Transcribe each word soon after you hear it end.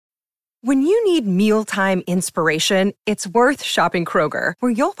When you need mealtime inspiration, it's worth shopping Kroger,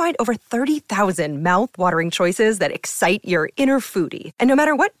 where you'll find over 30,000 mouth-watering choices that excite your inner foodie. And no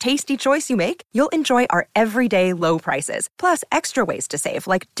matter what tasty choice you make, you'll enjoy our everyday low prices, plus extra ways to save,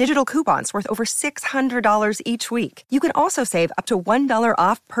 like digital coupons worth over $600 each week. You can also save up to $1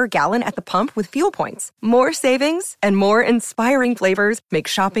 off per gallon at the pump with fuel points. More savings and more inspiring flavors make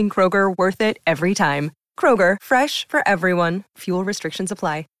shopping Kroger worth it every time. Kroger, fresh for everyone. Fuel restrictions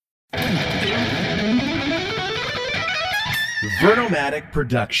apply. Vernomatic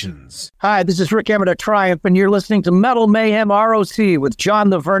Productions. Hi, this is Rick Emmett of Triumph, and you're listening to Metal Mayhem ROC with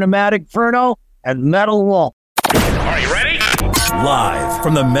John the Vernomatic Verno and Metal Walt. Are you ready? Live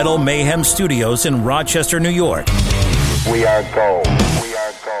from the Metal Mayhem Studios in Rochester, New York. We are gold. We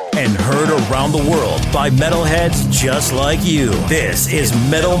are gold. And heard around the world by metalheads just like you. This is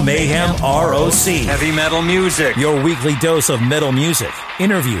Metal Mayhem ROC. Heavy metal music. Your weekly dose of metal music,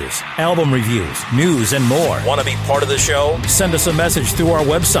 interviews, album reviews, news, and more. Want to be part of the show? Send us a message through our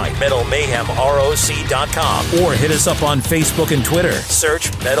website, metalmayhemroc.com, or hit us up on Facebook and Twitter.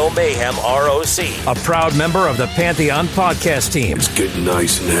 Search Metal Mayhem ROC, a proud member of the Pantheon podcast team. It's getting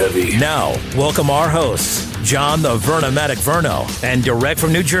nice and heavy. Now, welcome our hosts, John the Vernomatic Verno, and direct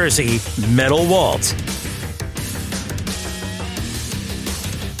from New Jersey, Metal Walt.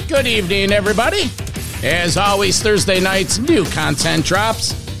 Good evening, everybody. As always, Thursday nights, new content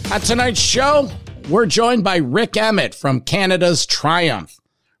drops. On tonight's show, we're joined by Rick Emmett from Canada's Triumph.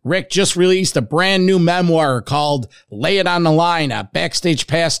 Rick just released a brand new memoir called Lay It on the Line, a backstage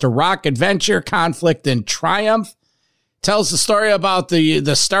pass to ROC, adventure, conflict, and triumph. Tells the story about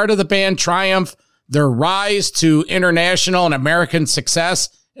the start of the band Triumph, their rise to international and American success,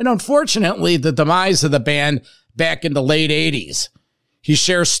 and unfortunately, the demise of the band back in the late 80s. He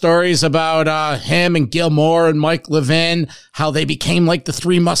shares stories about him and Gil Moore and Mike Levin, how they became like the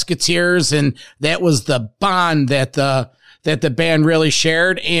Three Musketeers, and that was the bond that the band really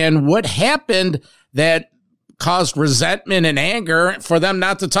shared, and what happened that caused resentment and anger for them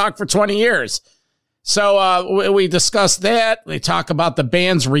not to talk for 20 years. So we discussed that. We talk about the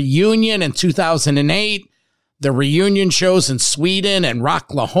band's reunion in 2008, the reunion shows in Sweden and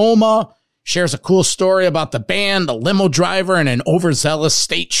Rocklahoma. Shares a cool story about the band, the limo driver, and an overzealous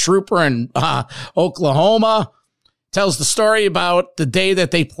state trooper in Oklahoma. Tells the story about the day that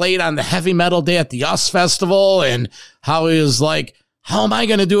they played on the Heavy Metal Day at the US Festival and how he was like, how am I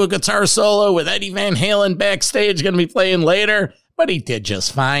going to do a guitar solo with Eddie Van Halen backstage going to be playing later? But he did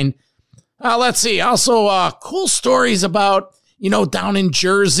just fine. Let's see. Also, cool stories about, down in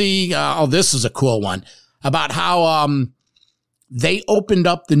Jersey. This is a cool one about how they opened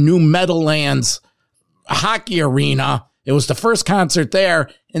up the new Meadowlands hockey arena. It was the first concert there.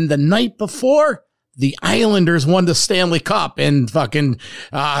 And the night before, the Islanders won the Stanley Cup, and fucking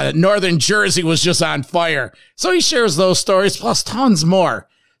Northern Jersey was just on fire. So he shares those stories plus tons more.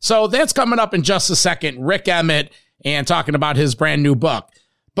 So that's coming up in just a second. Rick Emmett and talking about his brand new book.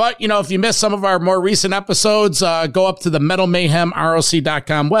 But, if you missed some of our more recent episodes, go up to the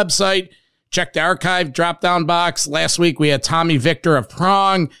metalmayhemroc.com website. Check the archive drop-down box. Last week, we had Tommy Victor of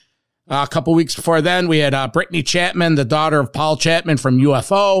Prong. A couple weeks before then, we had Brittany Chapman, the daughter of Paul Chapman from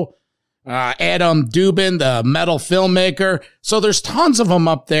UFO. Adam Dubin, the metal filmmaker. So there's tons of them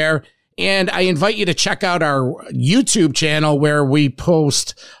up there. And I invite you to check out our YouTube channel where we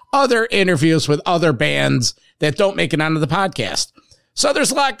post other interviews with other bands that don't make it onto the podcast. So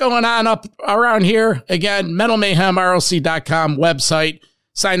there's a lot going on up around here. Again, metalmayhemroc.com website.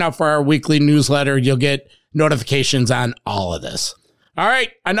 Sign up for our weekly newsletter. You'll get notifications on all of this. All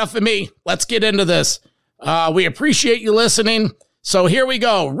right, enough of me. Let's get into this. We appreciate you listening. So here we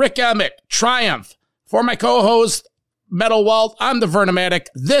go. Rick Emmett, Triumph. For my co-host, Metal Walt, I'm the Vernomatic.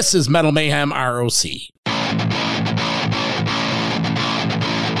 This is Metal Mayhem ROC.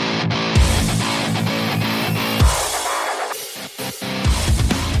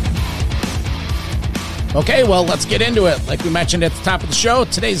 Okay, well, let's get into it. Like we mentioned at the top of the show,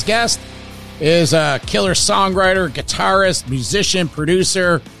 today's guest is a killer songwriter, guitarist, musician,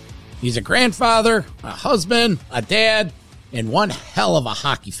 producer. He's a grandfather, a husband, a dad, and one hell of a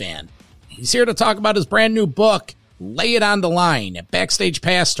hockey fan. He's here to talk about his brand new book, Lay It on the Line, a backstage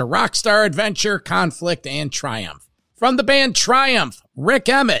pass to rockstar adventure, conflict, and triumph. From the band Triumph, Rick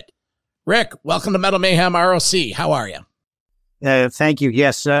Emmett. Rick, welcome to Metal Mayhem ROC. How are you? Thank you.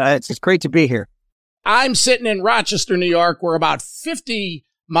 Yes, it's great to be here. I'm sitting in Rochester, New York. We're about 50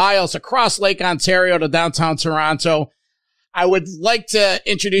 miles across Lake Ontario to downtown Toronto. I would like to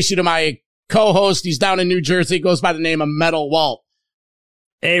introduce you to my co-host. He's down in New Jersey, goes by the name of Metal Walt.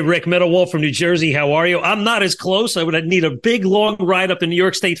 Hey, Rick, Metal Wolf from New Jersey. How are you? I'm not as close. I would need a big, long ride up the New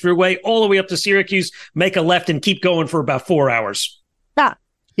York State Thruway all the way up to Syracuse, make a left, and keep going for about 4 hours.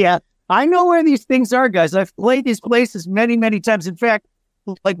 Yeah. I know where these things are, guys. I've played these places many, many times. In fact,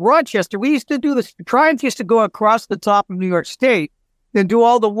 like Rochester, we used to do this. Triumph used to go across the top of New York State and do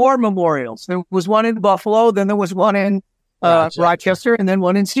all the war memorials. There was one in Buffalo, then there was one in Rochester, and then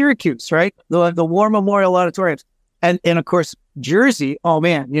one in Syracuse, right? The War Memorial Auditoriums. And of course, Jersey, oh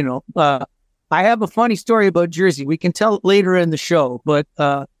man, I have a funny story about Jersey. We can tell it later in the show, but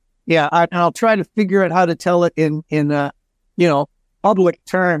I'll try to figure out how to tell it in public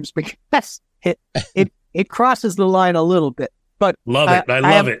terms, because it crosses the line a little bit. But love it. I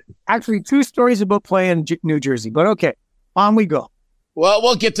love it. Actually, 2 stories about playing New Jersey, but okay, on we go. Well,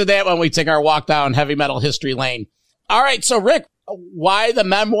 we'll get to that when we take our walk down heavy metal history lane. All right, so Rick, why the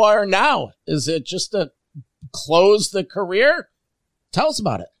memoir now? Is it just to close the career? Tell us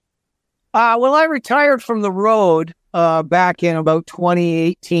about it. Well, I retired from the road back in about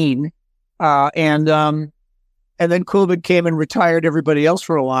 2018, and then COVID came and retired everybody else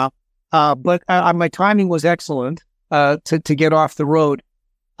for a while. But my timing was excellent to get off the road,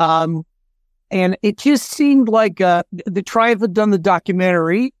 and it just seemed like the Triumph had done the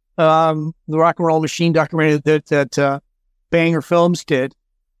documentary, the Rock and Roll Machine documentary that Banger Films did,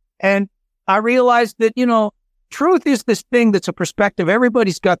 and I realized that truth is this thing that's a perspective.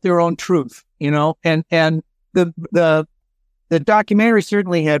 Everybody's got their own truth, and the documentary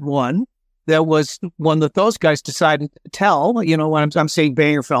certainly had one that was one that those guys decided to tell, when I'm saying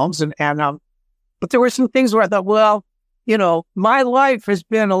Banger Films, but there were some things where I thought, well, my life has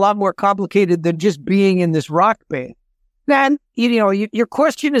been a lot more complicated than just being in this rock band. Then, your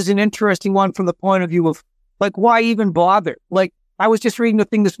question is an interesting one from the point of view of, like, why even bother? Like, I was just reading a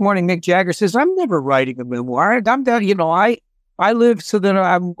thing this morning. Mick Jagger says, I'm never writing a memoir. I'm done. I live so that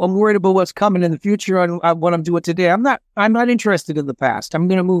I'm worried about what's coming in the future and what I'm doing today. I'm not interested in the past. I'm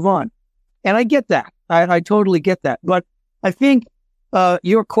going to move on. And I get that. I totally get that. But I think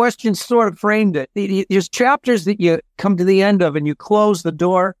your question sort of framed it. There's chapters that you come to the end of and you close the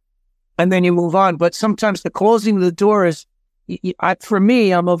door and then you move on. But sometimes the closing of the door is, for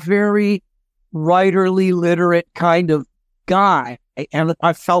me, I'm a very writerly literate kind of guy, and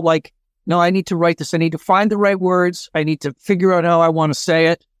I felt like, no, I need to write this. I need to find the right words. I need to figure out how I want to say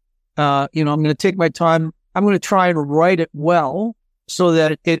it. I'm going to take my time. I'm going to try and write it well so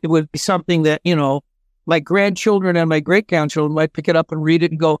that it would be something that, my grandchildren and my great-grandchildren might pick it up and read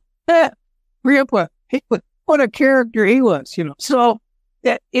it and go, Grandpa, what a character he was, So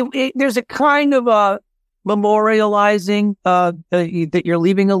that there's a kind of memorializing that you're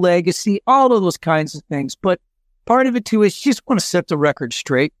leaving a legacy, all of those kinds of things. But part of it, too, is you just want to set the record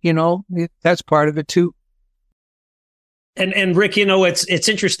straight, That's part of it, too. And Rick, it's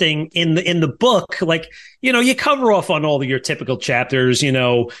interesting in the book, like, you cover off on all of your typical chapters,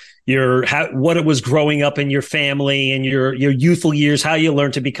 what it was growing up in your family and your youthful years, how you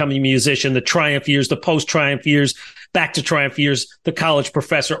learned to become a musician, the Triumph years, the post-Triumph years, back to Triumph years, the college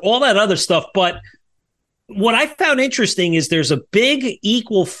professor, all that other stuff. But what I found interesting is there's a big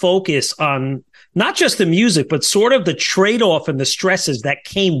equal focus on not just the music, but sort of the trade-off and the stresses that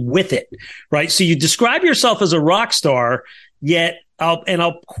came with it, right? So you describe yourself as a rock star, yet,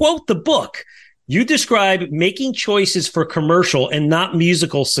 I'll quote the book, you describe making choices for commercial and not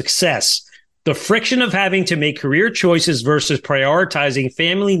musical success, the friction of having to make career choices versus prioritizing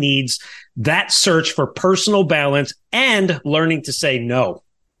family needs, that search for personal balance, and learning to say no.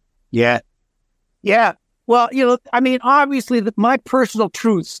 Yeah. Well, obviously, my personal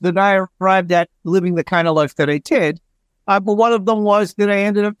truths that I arrived at living the kind of life that I did, but one of them was that I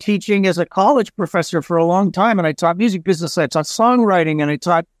ended up teaching as a college professor for a long time, and I taught music business, I taught songwriting, and I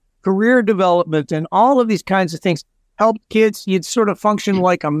taught career development, and all of these kinds of things. Helped kids. You'd sort of function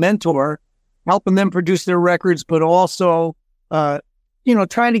like a mentor, helping them produce their records, but also,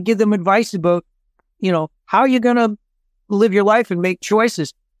 trying to give them advice about, how you're going to live your life and make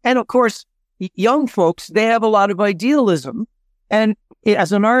choices. And of course, young folks, they have a lot of idealism. And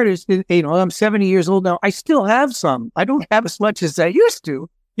as an artist, I'm 70 years old now. I still have some. I don't have as much as I used to,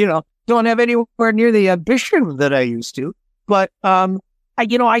 don't have anywhere near the ambition that I used to. But,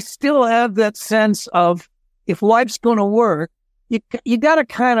 I still have that sense of, if life's going to work, you got to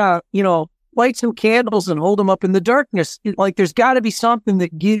kind of, light some candles and hold them up in the darkness. Like, there's got to be something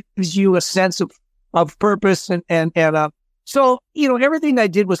that gives you a sense of purpose. So, everything I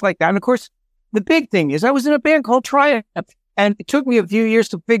did was like that. And of course, the big thing is I was in a band called Triumph, and it took me a few years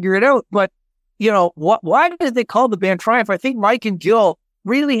to figure it out. But, why did they call the band Triumph? I think Mike and Jill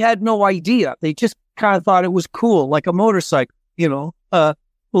really had no idea. They just kind of thought it was cool, like a motorcycle,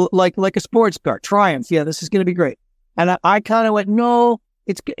 like a sports car, Triumph. Yeah, this is going to be great. And I kind of went, no,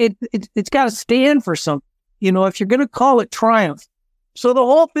 it's got to stand for something. If you're going to call it Triumph. So the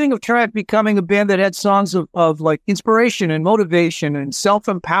whole thing of Triumph becoming a band that had songs of like inspiration and motivation and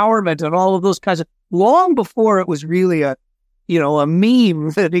self-empowerment and all of those kinds of, long before it was really a meme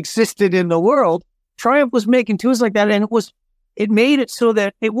that existed in the world, Triumph was making tunes like that. And it made it so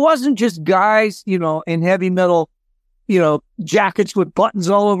that it wasn't just guys, in heavy metal, jackets with buttons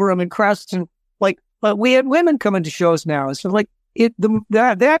all over them and crests and but we had women coming to shows now. So like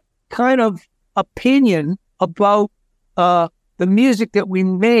that kind of opinion about, the music that we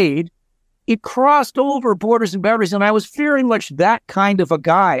made, it crossed over borders and boundaries, and I was very much that kind of a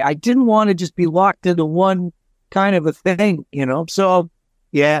guy. I didn't want to just be locked into one kind of a thing, So,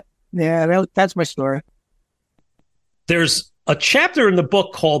 that's my story. There's a chapter in the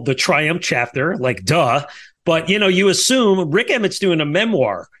book called the Triumph chapter, like duh, but you assume Rick Emmett's doing a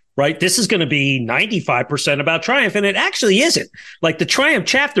memoir, right? This is going to be 95% about Triumph, and it actually isn't. Like the Triumph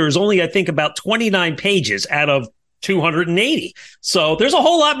chapter is only, I think, about 29 pages out of 280. So there's a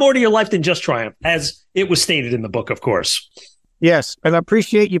whole lot more to your life than just Triumph, as it was stated in the book, of course. Yes, and I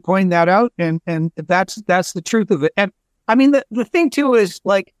appreciate you pointing that out, and that's the truth of it. And I mean, the thing too is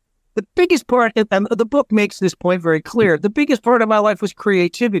like the biggest part, and the book makes this point very clear. The biggest part of my life was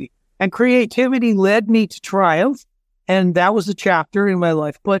creativity, and creativity led me to Triumph, and that was a chapter in my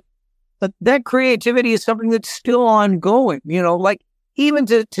life. But that creativity is something that's still ongoing. Like even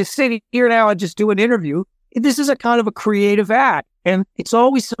to sit here now and just do an interview. This is a kind of a creative act, and it's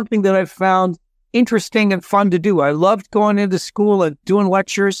always something that I've found interesting and fun to do. I loved going into school and doing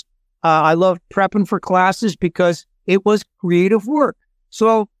lectures. I loved prepping for classes because it was creative work.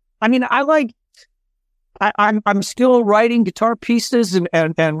 So, I mean, I'm still writing guitar pieces and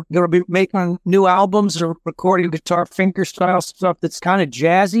going to be making new albums or recording guitar fingerstyle stuff that's kind of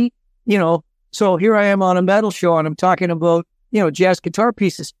jazzy, So here I am on a metal show and I'm talking about, jazz guitar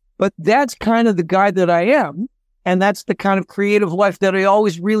pieces. But that's kind of the guy that I am. And that's the kind of creative life that I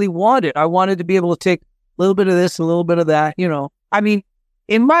always really wanted. I wanted to be able to take a little bit of this, a little bit of that, I mean,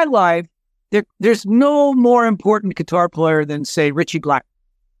 in my life, there's no more important guitar player than, say, Ritchie Blackmore.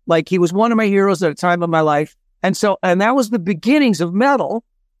 Like, he was one of my heroes at a time of my life. And that was the beginnings of metal.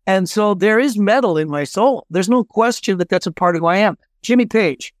 And so there is metal in my soul. There's no question that that's a part of who I am. Jimmy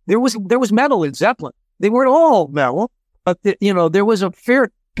Page, there was metal in Zeppelin. They weren't all metal, but there was a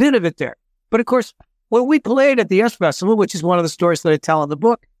fair bit of it there. But of course, when we played at the S Festival, which is one of the stories that I tell in the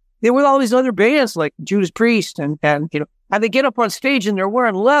book, there were all these other bands like Judas Priest and they get up on stage and they're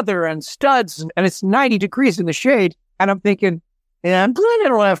wearing leather and studs and it's 90 degrees in the shade. And I'm thinking, I'm glad I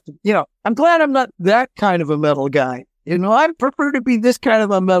don't have to, I'm glad I'm not that kind of a metal guy. I prefer to be this kind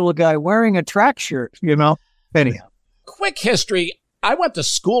of a metal guy wearing a track shirt, Anyhow. Quick history. I went to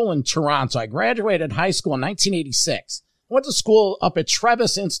school in Toronto. I graduated high school in 1986. I went to school up at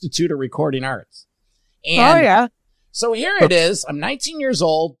Trevis Institute of Recording Arts. And so here it is. I'm 19 years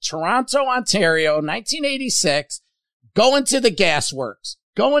old, Toronto, Ontario, 1986, going to the Gasworks,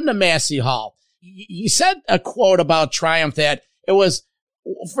 going to Massey Hall. You said a quote about Triumph that it was,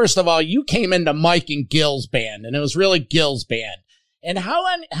 first of all, you came into Mike and Gil's band, and it was really Gil's band. And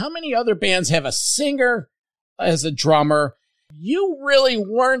how many other bands have a singer as a drummer? You really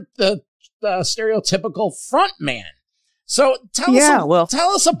weren't the stereotypical front man. So tell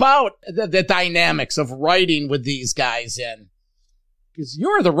us about the dynamics of writing with these guys because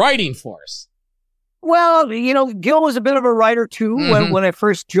you're the writing force. Well, Gil was a bit of a writer too when I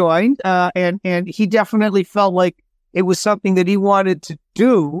first joined, and he definitely felt like it was something that he wanted to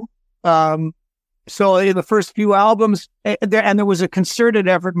do. So in the first few albums, and there was a concerted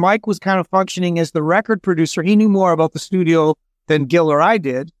effort. Mike was kind of functioning as the record producer. He knew more about the studio than Gil or I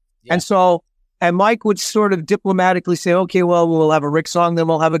did, and Mike would sort of diplomatically say, okay, well, we'll have a Rick song, then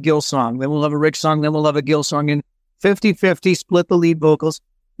we'll have a Gil song, then we'll have a Rick song, then we'll have a Gil song, and 50-50 split the lead vocals.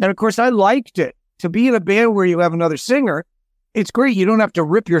 And of course, I liked it. To be in a band where you have another singer, it's great. You don't have to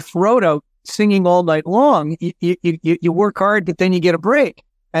rip your throat out singing all night long. You work hard, but then you get a break.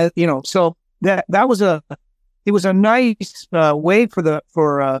 So that was a nice way for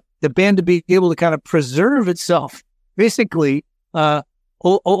the band to be able to kind of preserve itself, basically,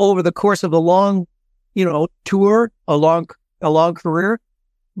 over the course of a long, tour, a long career.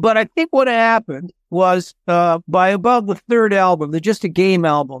 But I think what happened was by about the third album, the Just a Game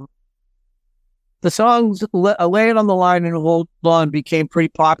album, the songs Lay It on the Line and Hold On became pretty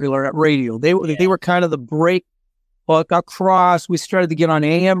popular at radio. They were kind of the break across. We started to get on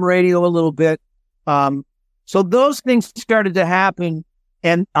AM radio a little bit. So those things started to happen,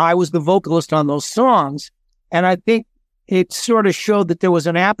 and I was the vocalist on those songs. And I think it sort of showed that there was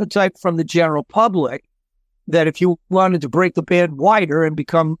an appetite from the general public that if you wanted to break the band wider and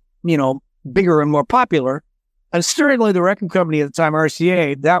become, bigger and more popular, and certainly the record company at the time,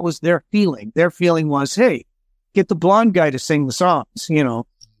 RCA, that was their feeling. Their feeling was, hey, get the blonde guy to sing the songs,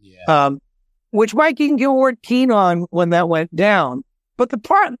 which Mike and Gil weren't keen on when that went down. But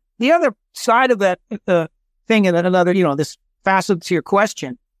the other side of that thing, and another, this facet to your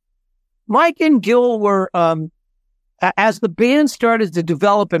question, Mike and Gil were, as the band started to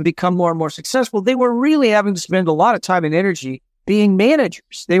develop and become more and more successful, they were really having to spend a lot of time and energy being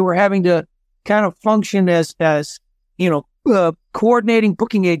managers. They were having to kind of function as coordinating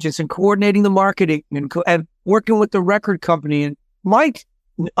booking agents and coordinating the marketing and working with the record company. And Mike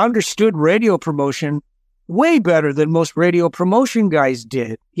understood radio promotion way better than most radio promotion guys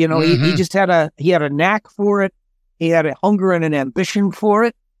did. He just had a knack for it. He had a hunger and an ambition for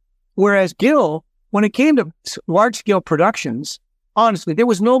it. Whereas Gil, when it came to large-scale productions, honestly, there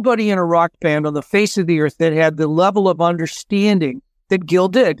was nobody in a rock band on the face of the earth that had the level of understanding that Gil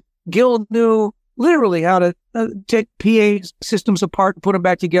did. Gil knew literally how to take PA systems apart and put them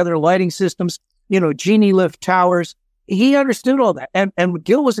back together, lighting systems, genie lift towers. He understood all that. And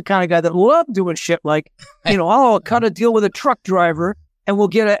Gil was the kind of guy that loved doing shit like, I'll cut a deal with a truck driver and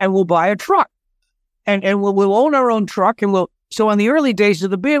we'll buy a truck. And we'll own our own truck. So in the early days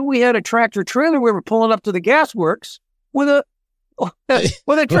of the band, we had a tractor trailer. We were pulling up to the gasworks with a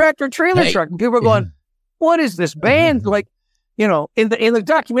tractor trailer truck. And people were going, what is this band? Like, in the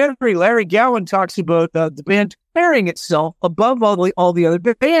documentary, Larry Gowan talks about the band carrying itself above all the other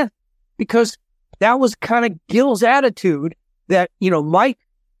bands, because that was kind of Gil's attitude that, Mike,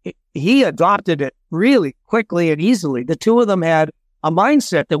 he adopted it really quickly and easily. The two of them had a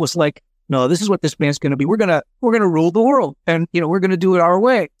mindset that was like, no, this is what this band's going to be. We're going to rule the world, and, we're going to do it our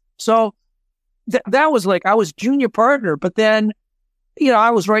way. So that was like, I was junior partner, but then,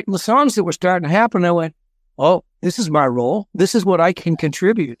 I was writing the songs that were starting to happen. I went, oh, this is my role. This is what I can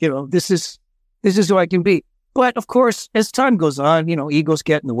contribute. This is who I can be. But of course, as time goes on, egos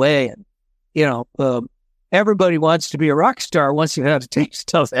get in the way, and, everybody wants to be a rock star once you have a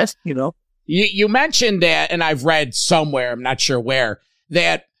taste of that, You mentioned that, and I've read somewhere, I'm not sure where,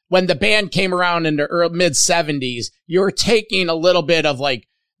 that when the band came around in the early mid-'70s, you were taking a little bit of like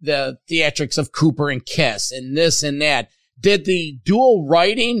the theatrics of Cooper and Kiss and this and that. Did the dual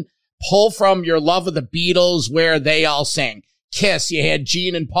writing pull from your love of the Beatles, where they all sang? Kiss, you had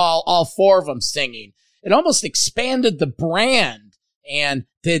Gene and Paul, all four of them singing. It almost expanded the brand. And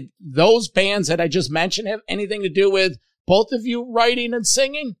did those bands that I just mentioned have anything to do with both of you writing and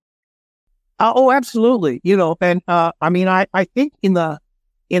singing? Oh, absolutely. I think in the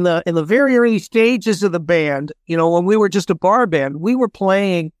very early stages of the band, when we were just a bar band, we were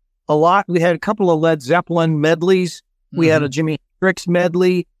playing a lot. We had a couple of Led Zeppelin medleys. We had a Jimi Hendrix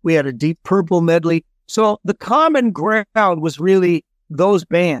medley. We had a Deep Purple medley. So the common ground was really those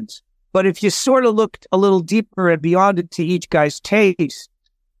bands. But if you sort of looked a little deeper and beyond it to each guy's taste,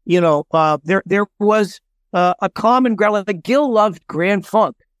 there was a common ground. Like Gil loved Grand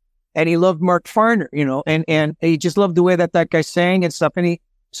Funk, and he loved Mark Farner, and he just loved the way that guy sang and stuff. And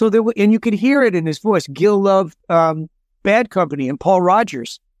you could hear it in his voice. Gil loved Bad Company and Paul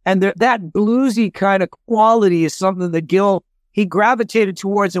Rogers, and that bluesy kind of quality is something that Gil, he gravitated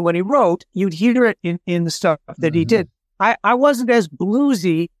towards. And when he wrote, you'd hear it in the stuff that he did. I wasn't as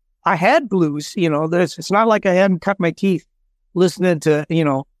bluesy. I had blues, it's not like I hadn't cut my teeth listening to,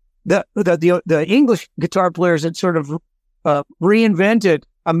 the English guitar players had sort of reinvented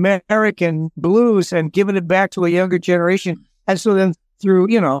American blues and given it back to a younger generation. And so then through,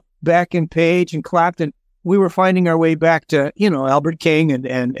 Beck and Page and Clapton, we were finding our way back to, Albert King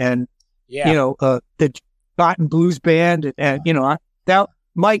and the Cotton Blues Band and that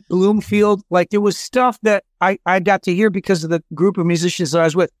Mike Bloomfield. Like, there was stuff that I got to hear because of the group of musicians that I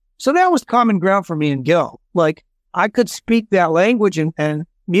was with. So that was common ground for me and Gil. Like, I could speak that language, and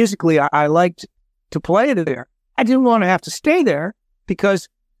musically I liked to play it there. I didn't want to have to stay there because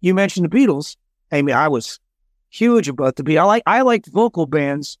you mentioned the Beatles. I mean, I was huge about the Beatles. I liked vocal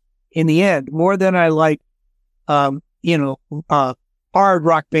bands in the end more than I liked, hard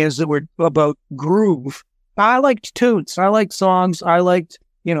rock bands that were about groove. I liked tunes. I liked songs. I liked,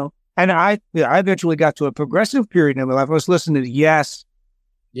 and I eventually got to a progressive period in my life. I was listening to Yes,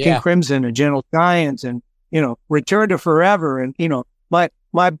 King Crimson and Gentle Giants and, Return to Forever. And,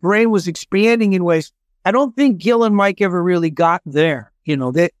 my brain was expanding in ways I don't think Gil and Mike ever really got there.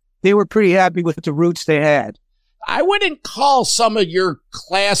 They were pretty happy with the roots they had. I wouldn't call some of your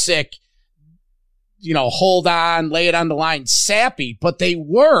classic, hold on, lay it on the line, sappy, but they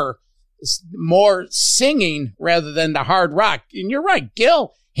were more singing rather than the hard rock. And you're right,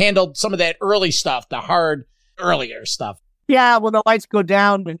 Gil handled some of that early stuff, the hard earlier stuff. Yeah, when the lights go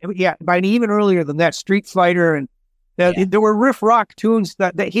down, yeah, by even earlier than that, Street Fighter, and there were riff rock tunes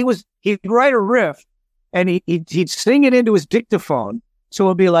that he'd write a riff, and he'd sing it into his dictaphone. So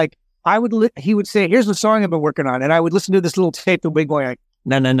it'd be like, he would say, "Here's the song I've been working on," and I would listen to this little tape that would be going like,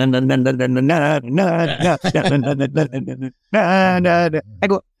 na na na na na na na na na na na na. I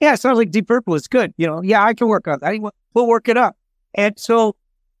go, yeah, it sounds like Deep Purple. It's good, Yeah, I can work on that. We'll work it up. And so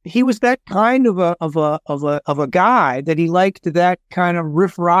he was that kind of a guy that he liked that kind of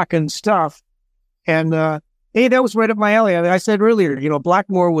riff rock and stuff. And hey, that was right up my alley. I said earlier,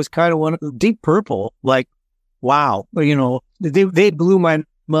 Blackmore was kind of one of Deep Purple. Like, wow, they blew my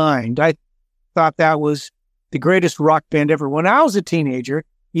mind. I thought that was the greatest rock band ever. When I was a teenager,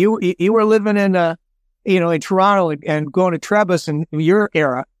 you were living in in Toronto and going to Trebas in your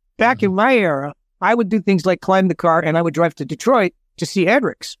era. Back in my era, I would do things like climb the car and I would drive to Detroit to see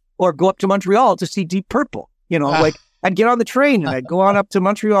Hendrix, or go up to Montreal to see Deep Purple. Like I'd get on the train and I'd go on up to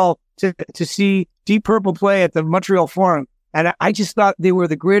Montreal to see Deep Purple play at the Montreal Forum. And I just thought they were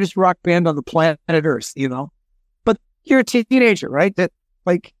the greatest rock band on the planet Earth, But you're a teenager, right? That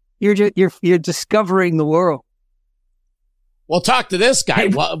like you're discovering the world. Well, talk to this guy.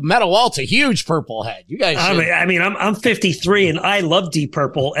 Metal Walt's a huge Purple head. You guys. I'm 53 and I love Deep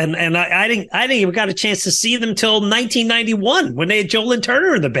Purple, and I didn't even got a chance to see them till 1991 when they had Joe Lynn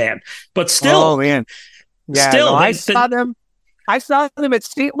Turner in the band. But still, oh man, yeah, still, I saw them. I saw them at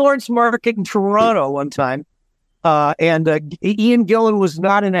St. Lawrence Market in Toronto one time, and Ian Gillan was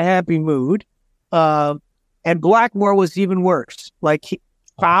not in a happy mood, and Blackmore was even worse, like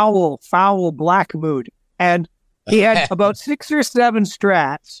foul black mood, and he had about 6 or 7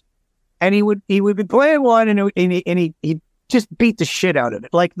 strats, and he would be playing one, and he just beat the shit out of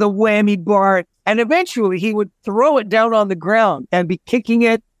it, like the whammy bar, and eventually he would throw it down on the ground and be kicking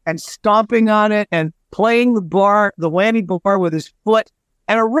it and stomping on it and playing the whammy bar with his foot,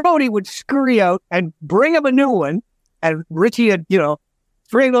 and a roadie would scurry out and bring him a new one, and Richie had,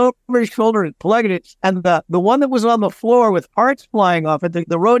 thrown it over his shoulder and plugged it, and the one that was on the floor with parts flying off it, the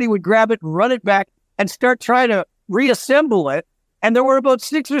roadie would grab it and run it back and start trying to reassemble it. And there were about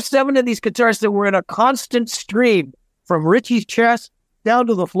 6 or 7 of these guitars that were in a constant stream from Richie's chest down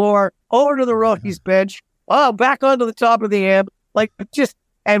to the floor, over to the roadie's bench, back onto the top of the amp,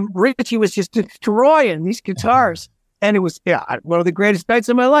 and Richie was just destroying these guitars. And it was, one of the greatest nights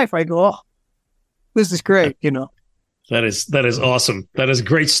of my life. I go, this is great, That is awesome. That is a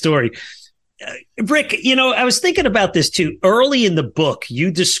great story. Rick, I was thinking about this too. Early in the book,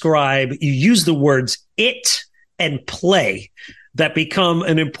 you use the words it and play that become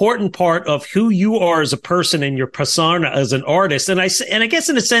an important part of who you are as a person and your persona as an artist. And I guess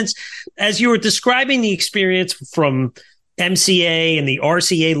in a sense, as you were describing the experience from MCA and the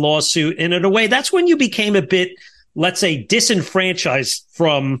RCA lawsuit, and in a way, that's when you became a bit, let's say, disenfranchised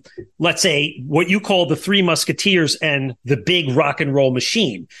from, let's say, what you call the Three Musketeers and the big rock and roll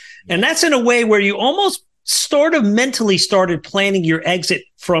machine. And that's in a way where you almost sort of mentally started planning your exit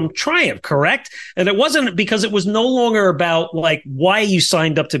from Triumph, correct? And it wasn't because it was no longer about like why you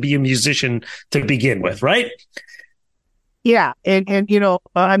signed up to be a musician to begin with, right? Yeah. And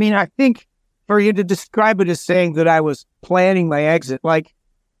I think for you to describe it as saying that I was planning my exit, like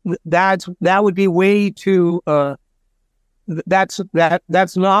that would be way too, that's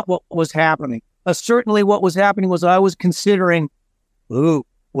not what was happening. Certainly what was happening was I was considering,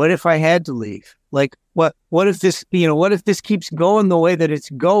 what if I had to leave? Like, what if this, what if this keeps going the way that it's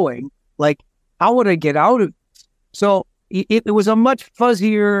going? Like, how would I get out of this? So it was a much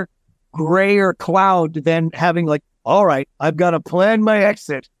fuzzier, grayer cloud than having like, all right, I've got to plan my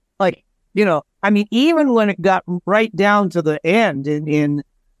exit. Like, even when it got right down to the end in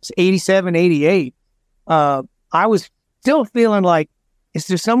 87, 88, I was still feeling like, is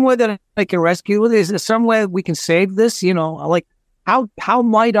there some way that I can rescue this? Is there some way we can save this? Like, how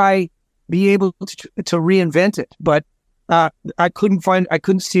might I be able to reinvent it? But I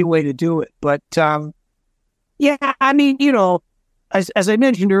couldn't see a way to do it. But as I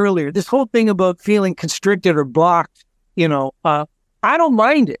mentioned earlier, this whole thing about feeling constricted or blocked, I don't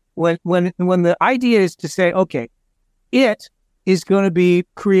mind it when the idea is to say, okay, it is going to be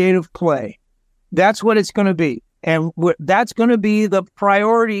creative play. That's what it's going to be. And that's going to be the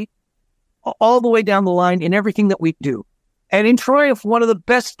priority all the way down the line in everything that we do. And in Triumph, one of the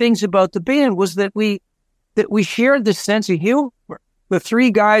best things about the band was that we shared this sense of humor. The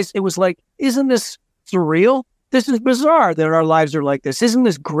 3 guys, it was like, isn't this surreal? This is bizarre that our lives are like this. Isn't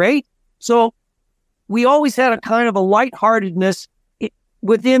this great? So we always had a kind of a lightheartedness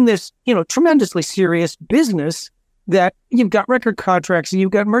within this, tremendously serious business that you've got record contracts and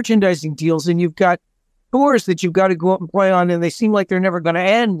you've got merchandising deals and you've got tours that you've got to go up and play on, and they seem like they're never going to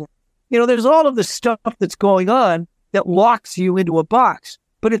end. There's all of this stuff that's going on that locks you into a box.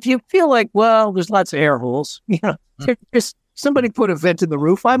 But if you feel like, well, there's lots of air holes, just somebody put a vent in the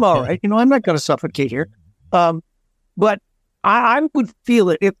roof, I'm all right. I'm not going to suffocate here. But I would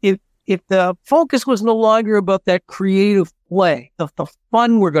feel it if the focus was no longer about that creative play, the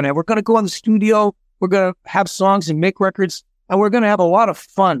fun we're going to have. We're going to go in the studio, we're going to have songs and make records, and we're going to have a lot of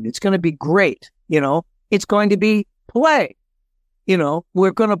fun. It's going to be great. It's going to be play.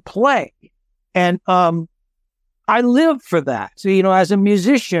 We're going to play. And I live for that. So, as a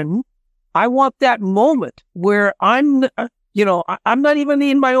musician, I want that moment where I'm not even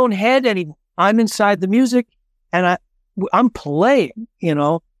in my own head anymore. I'm inside the music and I'm playing,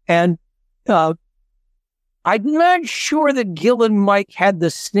 and I'm not sure that Gil and Mike had the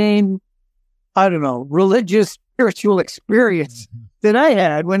same, religious, spiritual experience that I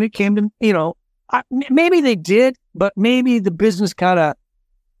had when it came to, maybe they did, but maybe the business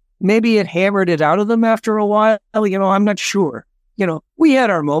maybe it hammered it out of them after a while. I'm not sure. We had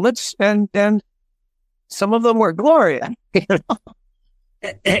our moments and some of them were glorious.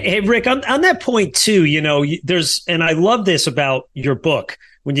 Hey, Rick, on that point too, and I love this about your book.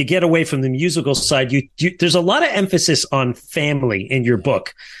 When you get away from the musical side, there's a lot of emphasis on family in your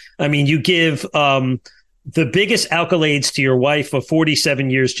book. I mean, you give the biggest accolades to your wife of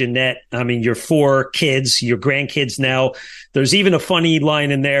 47 years, Jeanette. I mean, your 4 kids, your grandkids now. There's even a funny line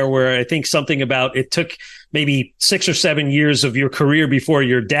in there where I think something about it took maybe 6 or 7 years of your career before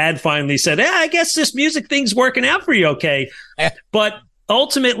your dad finally said, I guess this music thing's working out for you, okay? But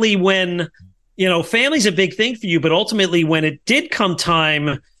ultimately, when, family's a big thing for you, but ultimately when it did come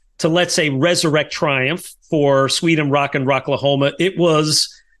time to, let's say, resurrect Triumph for Sweden Rock and Rocklahoma, it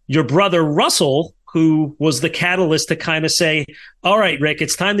was your brother Russell who was the catalyst to kind of say, all right, Rick,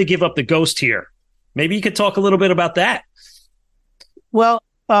 it's time to give up the ghost here. Maybe you could talk a little bit about that. Well,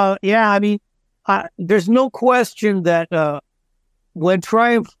 yeah, I mean, there's no question that when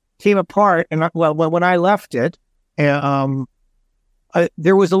Triumph came apart, and when I left it,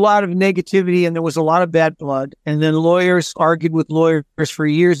 there was a lot of negativity and there was a lot of bad blood. And then lawyers argued with lawyers for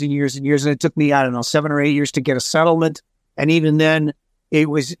years and years and years. And it took me, 7 or 8 years to get a settlement. And even then, it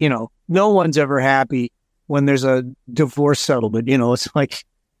was, no one's ever happy when there's a divorce settlement. It's like,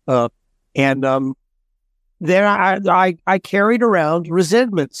 then I carried around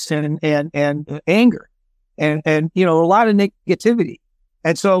resentments and anger and a lot of negativity.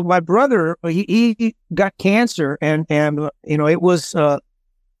 And so my brother, he got cancer and it was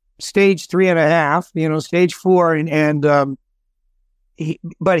stage 3.5, stage 4.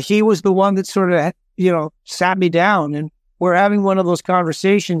 But he was the one that sort of, sat me down, and we're having one of those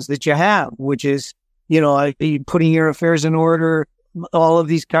conversations that you have, which is, putting your affairs in order, all of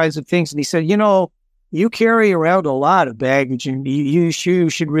these kinds of things. And he said, you carry around a lot of baggage and you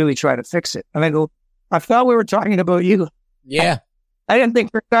should really try to fix it. And I go, I thought we were talking about you. Yeah. I didn't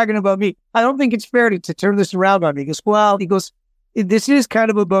think we're talking about me. I don't think it's fair to turn this around on me. He goes, this is kind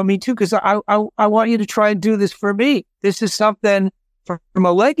of about me too, because I want you to try and do this for me. This is something from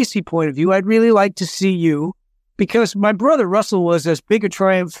a legacy point of view. I'd really like to see you, because my brother Russell was as big a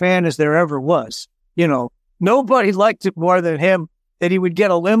Triumph fan as there ever was. Nobody liked it more than him, that he would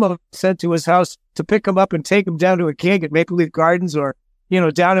get a limo sent to his house to pick him up and take him down to a gig at Maple Leaf Gardens or,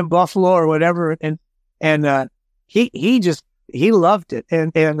 down in Buffalo or whatever. And he loved it.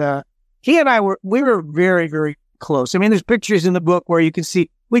 And he and I were very, very close. I mean, there's pictures in the book where you can see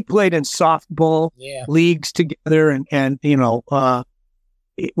we played in softball leagues together and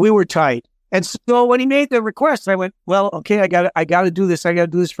we were tight. And so when he made the request, I went, well, okay, I got to do this. I got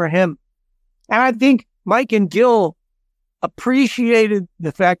to do this for him. And I think Mike and Gil appreciated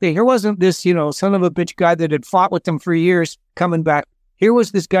the fact that here wasn't this, son of a bitch guy that had fought with them for years coming back. Here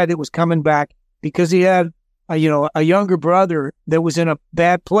was this guy that was coming back because he had a younger brother that was in a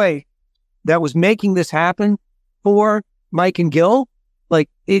bad place that was making this happen for Mike and Gil. Like,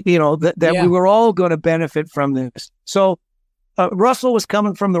 we were all going to benefit from this. So Russell was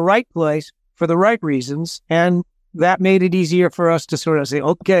coming from the right place for the right reasons. And that made it easier for us to sort of say,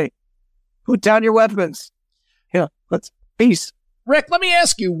 okay, put down your weapons. Yeah, let's peace. Rick, let me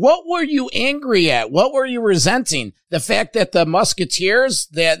ask you, what were you angry at? What were you resenting? The fact that the Musketeers,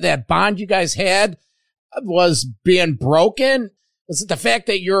 that bond you guys had, was being broken? Was it the fact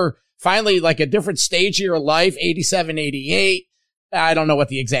that you're finally like a different stage of your life, 87, 88? I don't know what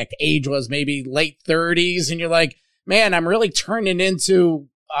the exact age was, maybe late 30s. And you're like, man, I'm really turning into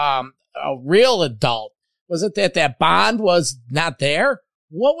a real adult. Was it that bond was not there?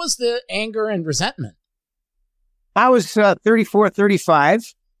 What was the anger and resentment? I was 34,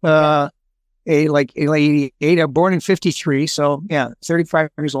 35, like 88. I'm born in 53, so yeah, 35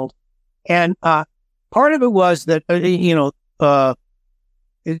 years old. And part of it was that, to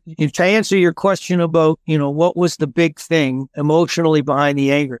answer your question about, what was the big thing emotionally behind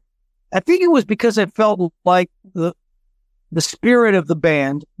the anger, I think it was because I felt like the spirit of the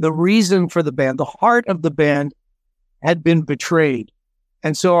band, the reason for the band, the heart of the band had been betrayed.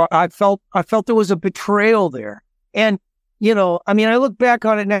 And so I felt there was a betrayal there. And, I look back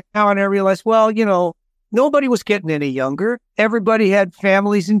on it now and I realize, well, nobody was getting any younger. Everybody had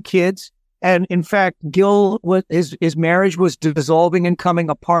families and kids. And in fact, Gil, his marriage was dissolving and coming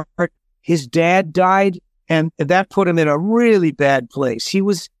apart. His dad died, and that put him in a really bad place.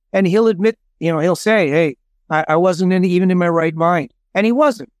 And he'll admit, he'll say, hey, I wasn't even in my right mind. And he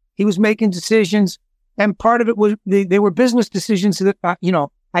wasn't. He was making decisions. And part of it was, they were business decisions that,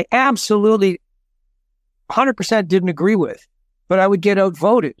 I absolutely 100% didn't agree with, but I would get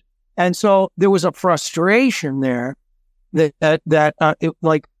outvoted. And so there was a frustration there that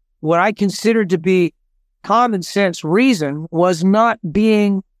what I considered to be common sense reason was not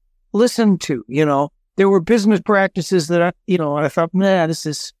being listened to. There were business practices that I thought, man, this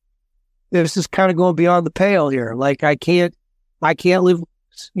is kind of going beyond the pale here. Like I can't live,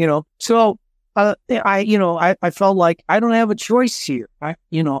 So I felt like I don't have a choice here.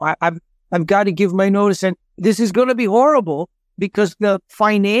 I've got to give my notice, and this is going to be horrible because the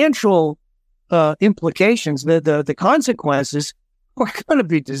financial implications, the consequences are going to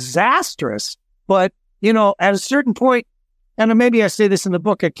be disastrous. But, at a certain point, and maybe I say this in the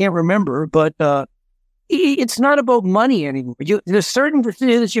book, I can't remember, but it's not about money anymore. There's certain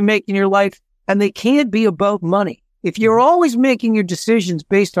decisions you make in your life, and they can't be about money. If you're always making your decisions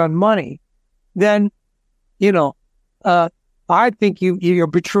based on money, then, I think you're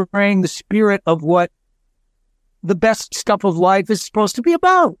betraying the spirit of what the best stuff of life is supposed to be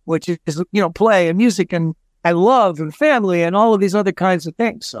about, which is, play and music and love and family and all of these other kinds of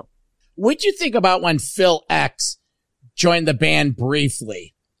things. So, what'd you think about when Phil X joined the band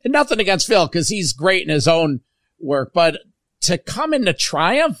briefly? And nothing against Phil, because he's great in his own work, but to come into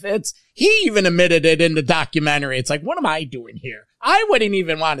Triumph, he even admitted it in the documentary. It's like, what am I doing here? I wouldn't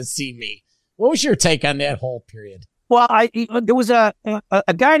even want to see me. What was your take on that whole period? Well, there was a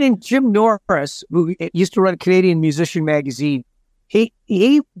guy named Jim Norris who used to run Canadian Musician magazine.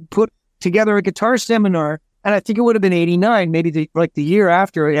 He put together a guitar seminar, and I think it would have been 89, maybe the year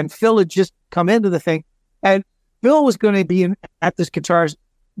after, and Phil had just come into the thing, and Phil was going to be at this guitar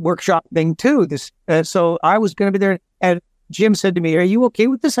workshop thing too. So I was going to be there, and Jim said to me, "Are you okay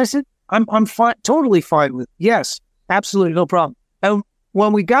with this?" I said, "I'm fine, totally fine with it. Yes, absolutely, no problem." And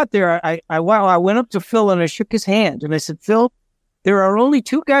when we got there, I went up to Phil and I shook his hand and I said, "Phil, there are only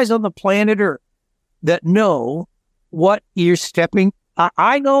two guys on the planet Earth that know what you're stepping.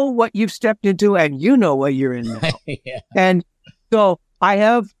 I know what you've stepped into, and you know what you're in now." Yeah. And so I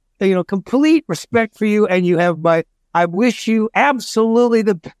have, complete respect for you, and you have I wish you absolutely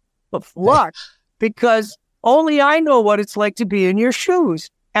the best of luck, because only I know what it's like to be in your shoes.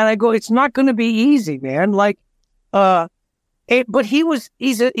 And I go, it's not going to be easy, man. But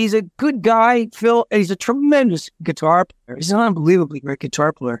he's a good guy, Phil. He's a tremendous guitar player. He's an unbelievably great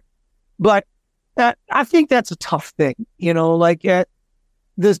guitar player. But I think that's a tough thing,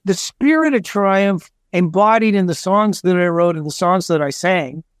 the spirit of Triumph embodied in the songs that I wrote and the songs that I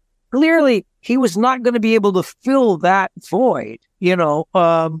sang. Clearly, he was not going to be able to fill that void,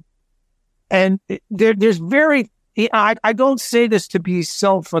 and there's very. I don't say this to be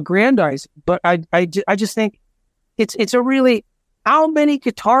self-aggrandizing, but I just think it's a really, how many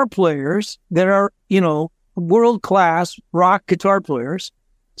guitar players that are, world-class rock guitar players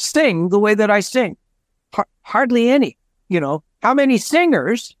sing the way that I sing? Hardly any. How many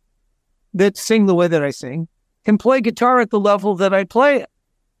singers that sing the way that I sing can play guitar at the level that I play it?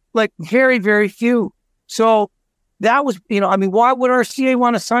 Like very, very few. So that was, why would RCA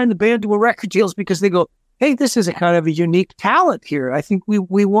want to sign the band to a record deal? Because they go, hey, this is a kind of a unique talent here. I think we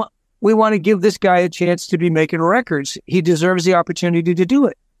want to give this guy a chance to be making records. He deserves the opportunity to do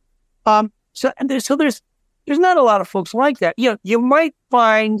it. So there's not a lot of folks like that. You might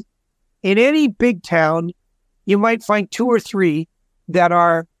find in any big town, you might find two or three that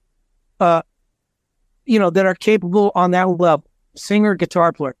are, that are capable on that level, singer,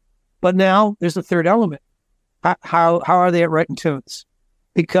 guitar player. But now there's a third element. How are they at writing tunes?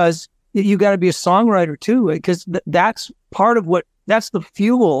 Because you got to be a songwriter too, because that's part of that's the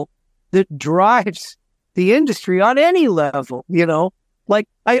fuel that drives the industry on any level, Like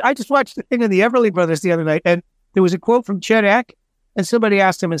I just watched the thing on the Everly Brothers the other night, and there was a quote from Chet And somebody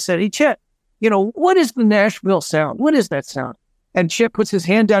asked him and said, "Hey, Chet, what is the Nashville sound? What is that sound?" And Chet puts his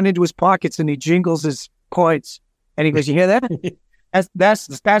hand down into his pockets and he jingles his coins. And he goes, "You hear that? That's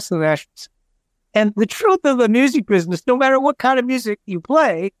the Nashville sound." And the truth of the music business, no matter what kind of music you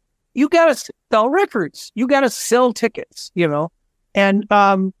play, you got to sell records. You got to sell tickets, And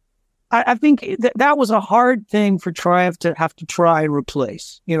I think that was a hard thing for Triumph to have to try and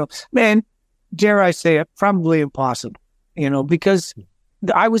replace. Man, dare I say it, probably impossible, because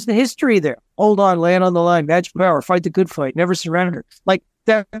I was the history there. Hold on, land on the line, magic power, fight the good fight, never surrender. Like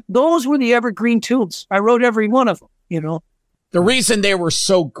that, those were the evergreen tunes. I wrote every one of them, The reason they were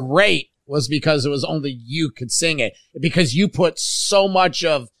so great was because it was only you could sing it, because you put so much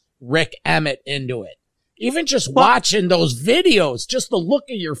of Rick Emmett into it. Even just watching those videos, just the look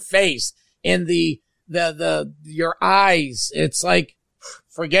of your face and your eyes, it's like,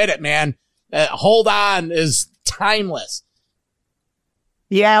 forget it, man. Hold On is timeless.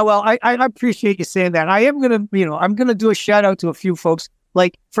 Yeah, well, I appreciate you saying that. I am I'm gonna do a shout out to a few folks.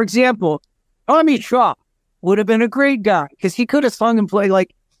 Like, for example, Tommy Shaw would have been a great guy because he could have sung and played.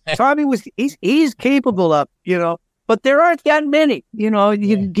 Like, Tommy he's capable of, but there aren't that many, you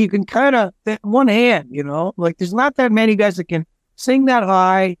can kind of, one hand, like there's not that many guys that can sing that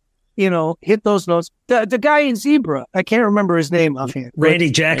high, hit those notes. The guy in Zebra, I can't remember his name offhand.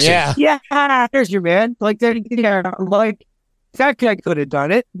 Randy Jackson. Yeah, there's your man. Like that, that guy could have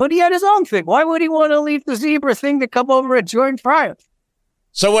done it, but he had his own thing. Why would he want to leave the Zebra thing to come over and join Triumph?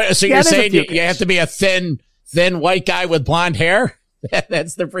 So you're saying you have to be a thin white guy with blonde hair?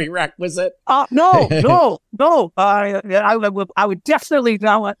 That's the prerequisite. No. I would definitely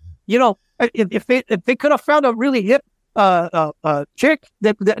not. If they could have found a really hip chick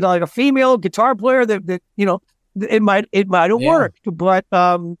that like a female guitar player that it might have worked. But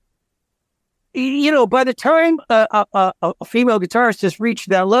by the time a female guitarist has reached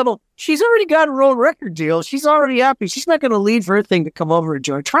that level, she's already got her own record deal. She's already happy. She's not going to leave her thing to come over and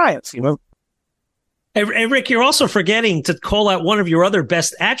join Triumph. And Rick, you're also forgetting to call out one of your other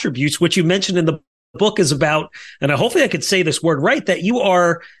best attributes, which you mentioned in the book is about, and hopefully I could say this word right, that you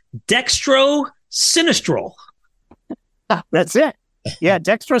are dextro-sinistral. That's it. Yeah,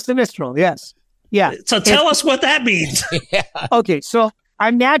 dextro-sinistral, yes. Yeah. So tell us what that means. Yeah. Okay, so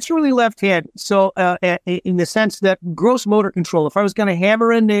I'm naturally left-handed. So in the sense that gross motor control, if I was going to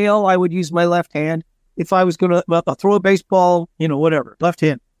hammer a nail, I would use my left hand. If I was going to throw a baseball, whatever, left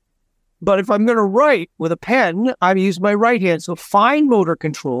hand. But if I'm going to write with a pen, I use my right hand. So fine motor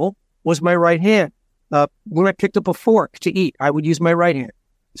control was my right hand. When I picked up a fork to eat, I would use my right hand.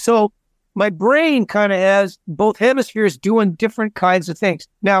 So my brain kind of has both hemispheres doing different kinds of things.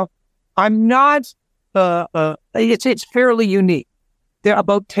 Now, I'm not, it's fairly unique. There are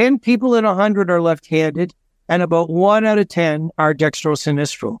about 10 people in 100 are left-handed, and about 1 out of 10 are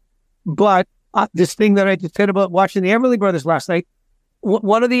dextro-sinistral. But this thing that I just said about watching the Everly Brothers last night,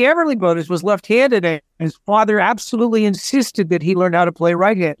 one of the Everly Brothers was left-handed, and his father absolutely insisted that he learn how to play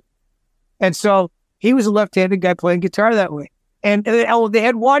right-handed. And so he was a left-handed guy playing guitar that way. And they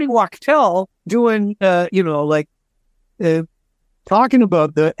had Waddy Wachtel doing, talking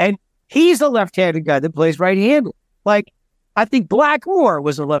about and he's a left-handed guy that plays right-handed. Like, I think Blackmore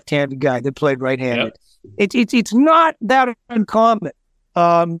was a left-handed guy that played right-handed. Yep. It's not that uncommon,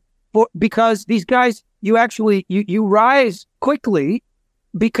 because these guys, you rise quickly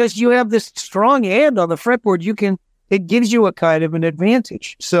because you have this strong hand on the fretboard. It gives you a kind of an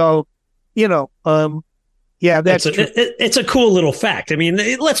advantage. So, that's true. It's a cool little fact. I mean,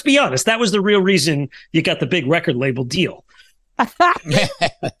 let's be honest. That was the real reason you got the big record label deal.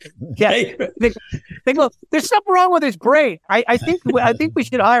 Yeah, look, there's something wrong with his brain. I think we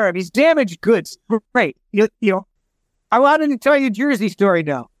should hire him. He's damaged goods. Great. I wanted to tell you a Jersey story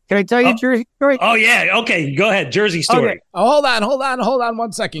now. Can I tell you a Jersey story? Oh yeah. Okay, go ahead. Jersey story. Okay. Hold on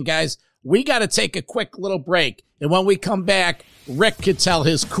 1 second, guys. We got to take a quick little break, and when we come back, Rick could tell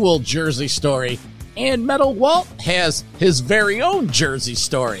his cool Jersey story, and Metal Walt has his very own Jersey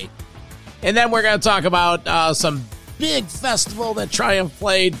story, and then we're going to talk about some big festival that Triumph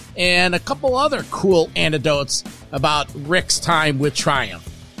played and a couple other cool anecdotes about Rick's time with Triumph.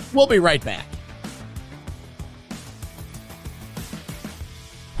 We'll be right back.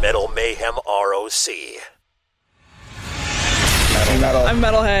 Metal Mayhem ROC. Metal. I'm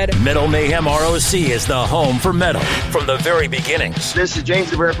Metalhead. Metal Mayhem ROC is the home for metal from the very beginnings. This is James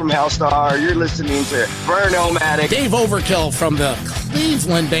DeBerre from Hellstar. You're listening to Burnomatic. Dave Overkill from the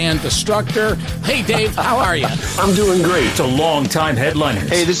Cleveland band Destructor. Hey, Dave, how are you? I'm doing great. To longtime headliners.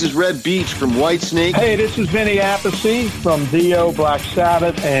 Hey, this is Red Beach from Whitesnake. Hey, this is Vinny Appice from Dio, Black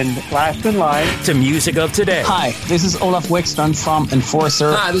Sabbath, and Last in Line. To music of today. Hi, this is Olaf Wickstrand from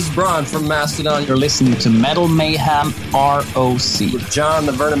Enforcer. Hi, this is Braun from Mastodon. You're listening to Metal Mayhem ROC. With John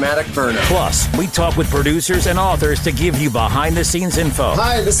the Vernomatic Burner. Plus, we talk with producers and authors to give you behind-the-scenes info.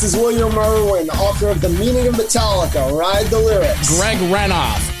 Hi, this is William Merwin, author of The Meaning of Metallica, Ride the Lyrics. Greg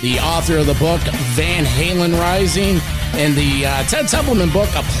Renoff, the author of the book Van Halen Rising, and the Ted Templeman book,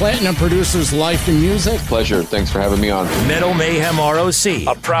 A Platinum Producer's Life in Music. Pleasure. Thanks for having me on. Metal Mayhem ROC,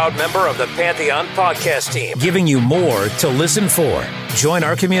 a proud member of the Pantheon podcast team, giving you more to listen for. Join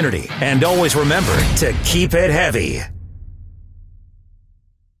our community, and always remember to keep it heavy.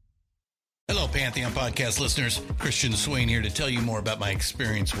 Hello, Pantheon podcast listeners. Christian Swain here to tell you more about my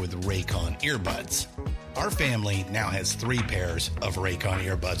experience with Raycon earbuds. Our family now has 3 pairs of Raycon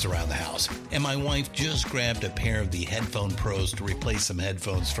earbuds around the house, and my wife just grabbed a pair of the Headphone Pros to replace some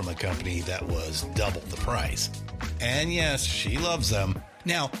headphones from a company that was double the price. And yes, she loves them.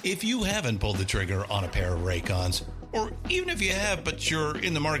 Now, if you haven't pulled the trigger on a pair of Raycons, or even if you have, but you're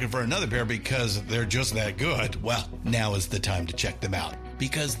in the market for another pair because they're just that good, well, now is the time to check them out,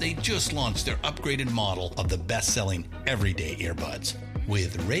 because they just launched their upgraded model of the best-selling everyday earbuds.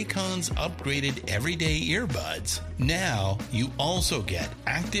 With Raycon's upgraded everyday earbuds, now you also get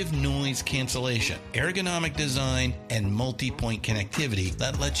active noise cancellation, ergonomic design, and multi-point connectivity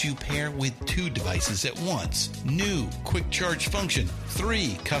that lets you pair with 2 devices at once. New quick charge function,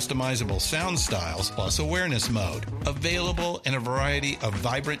 3 customizable sound styles, plus awareness mode. Available in a variety of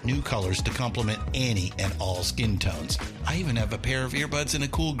vibrant new colors to complement any and all skin tones. I even have a pair of earbuds in a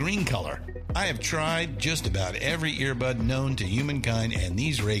cool green color. I have tried just about every earbud known to humankind, and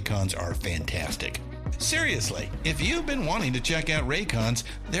these Raycons are fantastic. Seriously, if you've been wanting to check out Raycons,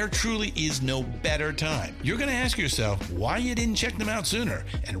 there truly is no better time. You're going to ask yourself why you didn't check them out sooner,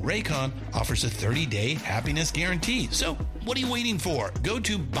 and Raycon offers a 30-day happiness guarantee. So what are you waiting for? Go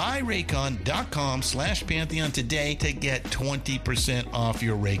to buyraycon.com/Pantheon today to get 20% off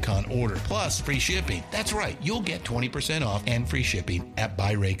your Raycon order, plus free shipping. That's right, you'll get 20% off and free shipping at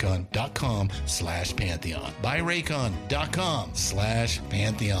buyraycon.com/Pantheon.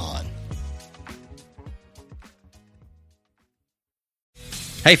 buyraycon.com/Pantheon.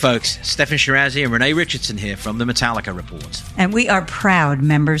 Hey folks, Stefan Shirazi and Renee Richardson here from the Metallica Report. And we are proud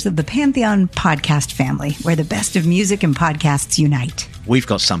members of the Pantheon podcast family, where the best of music and podcasts unite. We've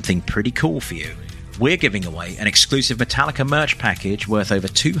got something pretty cool for you. We're giving away an exclusive Metallica merch package worth over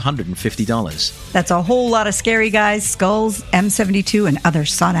 $250. That's a whole lot of Scary Guys, skulls, M72, and other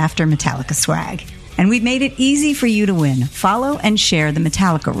sought-after Metallica swag. And we've made it easy for you to win. Follow and share the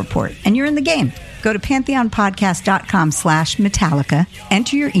Metallica Report, and you're in the game. Go to pantheonpodcast.com/Metallica,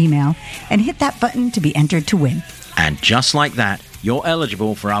 enter your email, and hit that button to be entered to win. And just like that, you're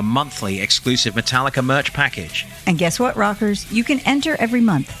eligible for our monthly exclusive Metallica merch package. And guess what, rockers? You can enter every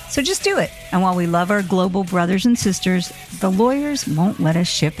month, so just do it. And while we love our global brothers and sisters, the lawyers won't let us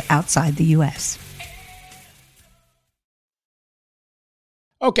ship outside the U.S.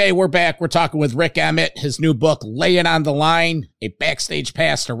 Okay, we're back. We're talking with Rick Emmett, his new book, Lay It on the Line, a backstage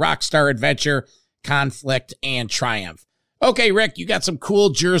pass to rock star adventure, conflict, and triumph. Okay, Rick, you got some cool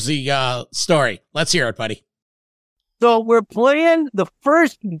Jersey story. Let's hear it, buddy. So we're playing the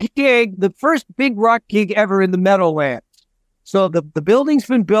first gig, the first big rock gig ever in the Meadowlands. So the building's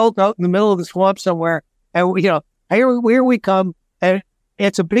been built out in the middle of the swamp somewhere, and here we come, and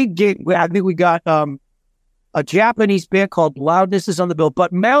it's a big gig. I think we got a Japanese band called Loudness is on the bill,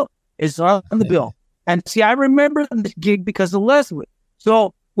 but Mount is on the bill. And see, I remember the gig because of Leslie.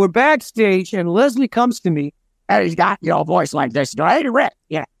 So we're backstage, and Leslie comes to me, and he's got a voice like this. Hey, Rick,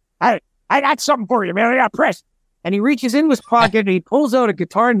 I got something for you, man. I got press. And he reaches in his pocket and he pulls out a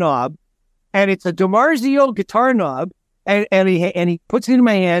guitar knob, and it's a DiMarzio guitar knob, and he puts it in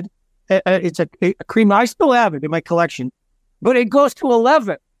my hand. It's a cream. I still have it in my collection, but it goes to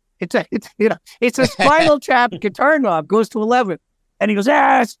 11. It's a Spinal Tap guitar knob, goes to 11, and he goes,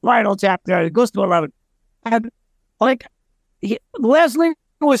 Spinal Tap there. It goes to 11, and Leslie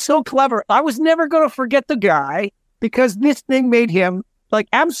was so clever. I was never going to forget the guy because this thing made him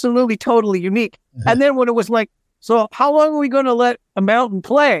absolutely totally unique. And then when it was so how long are we going to let a Mountain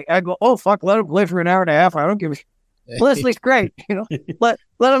play? I go, oh, fuck, let him play for an hour and a half. I don't give a shit. Leslie's great. Let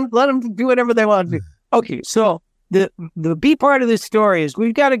them do whatever they want to do. Okay, so the B part of this story is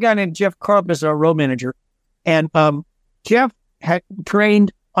we've got a guy named Jeff Carp as our road manager. And Jeff had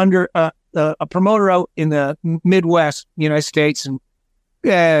trained under a promoter out in the Midwest, United States, and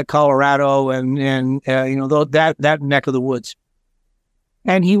Colorado, and that neck of the woods.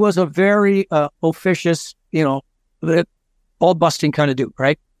 And he was a very officious, ball busting kind of dude,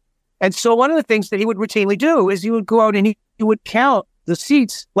 right? And so one of the things that he would routinely do is he would go out and he would count the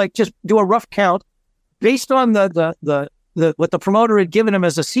seats, like just do a rough count based on the what the promoter had given him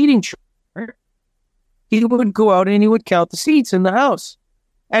as a seating chart. He would go out and he would count the seats in the house.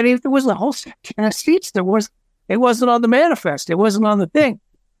 And if there was a whole section of seats, it wasn't on the manifest. It wasn't on the thing.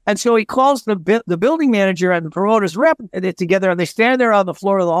 And so he calls the building manager and the promoter's rep together, and they stand there on the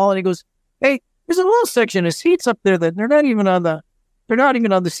floor of the hall, and he goes, "Hey, there's a little section of seats up there that they're not even on the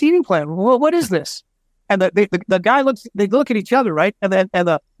seating plan. Well, what is this?" And the guy they look at each other, right? And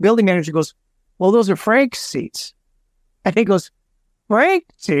the building manager goes, "Well, those are Frank's seats." And he goes,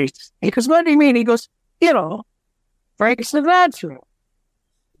 "Frank's seats?" He goes, "What do you mean?" He goes, "Frank's the natural."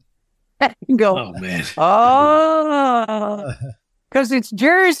 And you go, "Oh man, because it's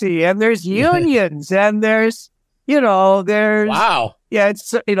Jersey and there's unions and there's wow, yeah,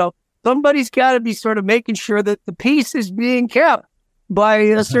 it's somebody's got to be sort of making sure that the peace is being kept by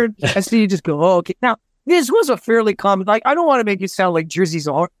a certain. And so you just go, "Oh, okay." Now this was a fairly common. Like, I don't want to make it sound like Jersey's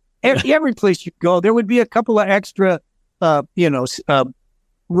all. Every place you go, there would be a couple of extra,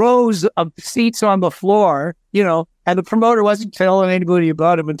 rows of seats on the floor, and the promoter wasn't telling anybody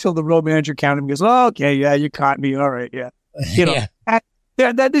about him until the road manager counted him and goes, "Oh, okay, yeah, you caught me. All right, yeah."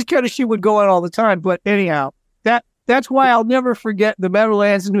 That this kind of shit would go on all the time. But anyhow, that's why I'll never forget the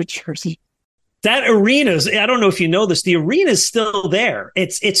Meadowlands in New Jersey. That arena's, I don't know if you know this, the arena's still there.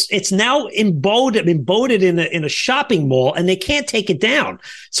 It's now embodied in a shopping mall, and they can't take it down.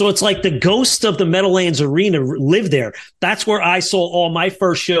 So it's like the ghost of the Meadowlands Arena lived there. That's where I saw all my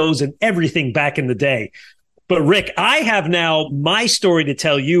first shows and everything back in the day. But Rick, I have now my story to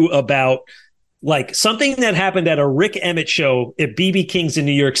tell you about, like, something that happened at a Rick Emmett show at BB King's in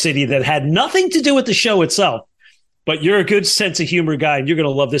New York City that had nothing to do with the show itself. But you're a good sense of humor guy, and you're going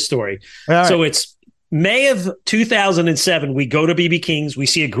to love this story. Right. So it's May of 2007. We go to BB King's. We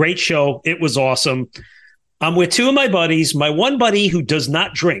see a great show. It was awesome. I'm with two of my buddies. My one buddy who does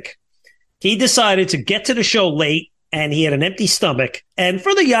not drink, he decided to get to the show late, and he had an empty stomach. And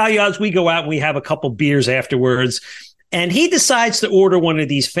for the yayas, we go out and we have a couple beers afterwards. And he decides to order one of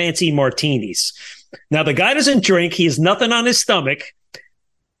these fancy martinis. Now, the guy doesn't drink. He has nothing on his stomach.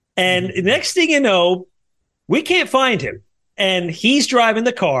 And next thing you know, we can't find him. And he's driving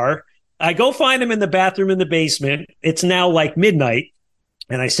the car. I go find him in the bathroom in the basement. It's now like midnight.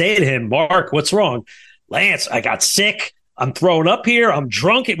 And I say to him, "Mark, what's wrong?" "Lance, I got sick. I'm throwing up here. I'm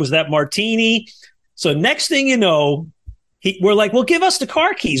drunk. It was that martini." So next thing you know, we're like, "Well, give us the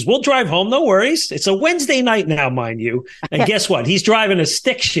car keys. We'll drive home. No worries." It's a Wednesday night now, mind you. And guess what? He's driving a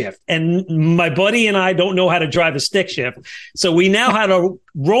stick shift. And my buddy and I don't know how to drive a stick shift. So we now had to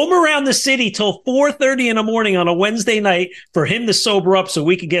roam around the city till 4:30 in the morning on a Wednesday night for him to sober up so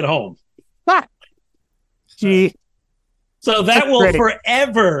we could get home. Gee. So that will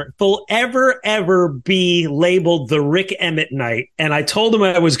forever, ever be labeled the Rick Emmett night. And I told him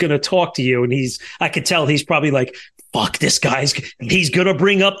I was going to talk to you, and I could tell he's probably like, "Fuck, this guy's, he's going to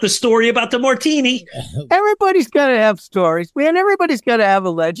bring up the story about the martini." Everybody's got to have stories, man. Everybody's got to have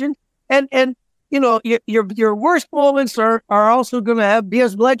a legend. And your worst moments are also going to be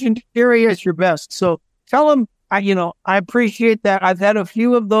as legendary as your best. So tell them, I appreciate that. I've had a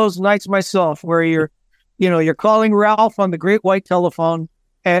few of those nights myself where you're calling Ralph on the great white telephone,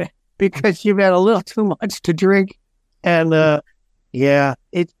 and because you've had a little too much to drink. And well,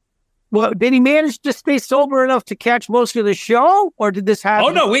 did he manage to stay sober enough to catch most of the show, or did this happen?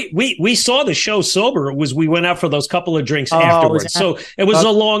 Oh no, we saw the show sober. We went out for those couple of drinks afterwards. So it was a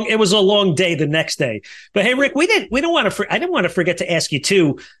long day the next day. But hey, Rick, I didn't want to forget to ask you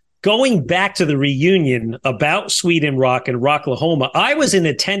too. Going back to the reunion about Sweden Rock and Rocklahoma, I was in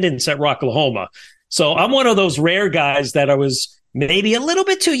attendance at Rocklahoma. So I'm one of those rare guys that I was maybe a little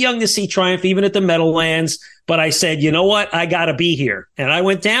bit too young to see Triumph, even at the Meadowlands. But I said, you know what? I got to be here. And I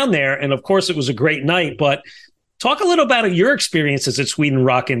went down there. And of course, it was a great night. But talk a little about your experiences at Sweden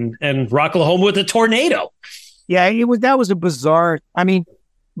Rock and Rocklahoma with the tornado. Yeah, that was a bizarre. I mean,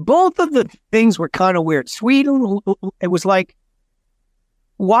 both of the things were kind of weird. Sweden, it was like,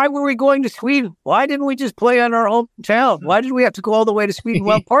 why were we going to Sweden? Why didn't we just play on our hometown? Why did we have to go all the way to Sweden?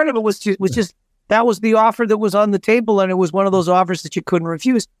 Well, part of it was just that was the offer that was on the table, and it was one of those offers that you couldn't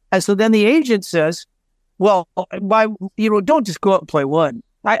refuse. And so then the agent says, "Well, don't just go out and play one.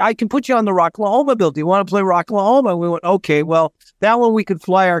 I can put you on the Rocklahoma bill. Do you want to play Rocklahoma?" We went, "Okay, well, that one we could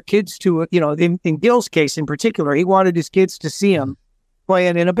fly our kids to. In Gil's case in particular, he wanted his kids to see him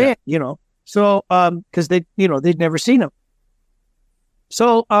playing in a band. So because they'd never seen him.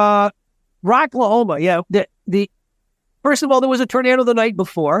 So Rocklahoma, first of all, there was a tornado the night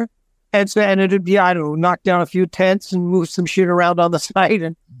before. And so, and it had, I don't know, knocked down a few tents and moved some shit around on the site,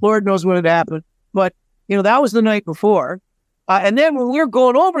 and Lord knows what had happened. But, that was the night before. And then when we were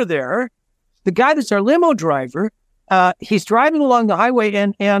going over there, the guy that's our limo driver, he's driving along the highway,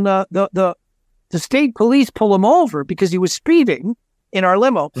 and the state police pull him over because he was speeding in our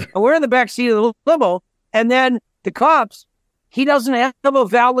limo. And we're in the back seat of the limo, and then the cops, he doesn't have a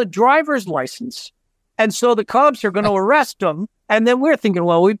valid driver's license. And so the cops are going to arrest him. And then we're thinking,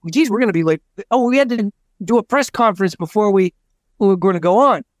 well, we're going to be late. Oh, we had to do a press conference before we were going to go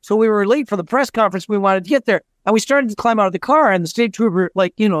on. So we were late for the press conference. We wanted to get there. And we started to climb out of the car, and the state trooper,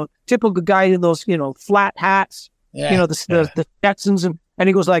 typical guy in those, flat hats, the Stetsons. And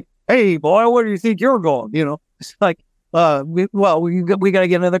he goes like, hey, boy, where do you think you're going? It's like, we got to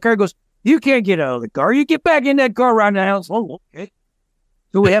get out of the car. He goes, you can't get out of the car. You get back in that car around the house. Oh, okay.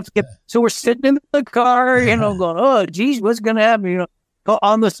 So we have to get, so we're sitting in the car, going, oh, geez, what's going to happen?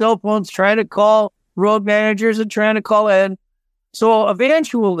 On the cell phones, trying to call road managers and trying to call in. So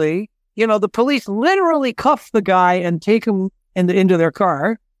eventually, the police literally cuff the guy and take him into their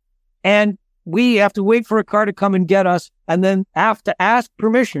car. And we have to wait for a car to come and get us, and then have to ask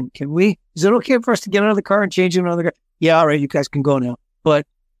permission. Is it okay for us to get out of the car and change into another car? Yeah, all right, you guys can go now. But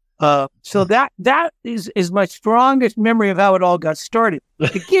so that is my strongest memory of how it all got started.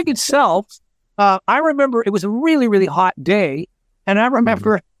 The gig itself, I remember it was a really, really hot day, and I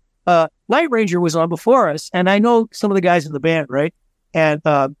remember Night Ranger was on before us, and I know some of the guys in the band, right? And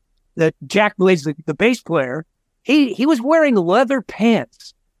that Jack Blades, the bass player, he was wearing leather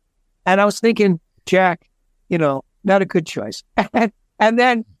pants, and I was thinking, Jack, not a good choice. And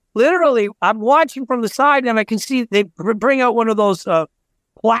then literally, I'm watching from the side, and I can see they bring out one of those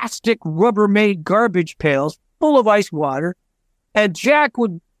plastic Rubbermaid garbage pails full of ice water, and Jack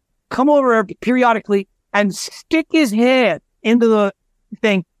would come over periodically and stick his head into the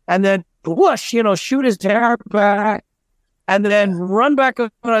thing, and then whoosh, shoot his hair back, and then run back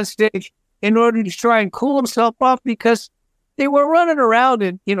up on stage in order to try and cool himself off, because they were running around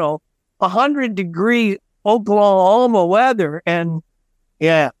in 100-degree Oklahoma weather, and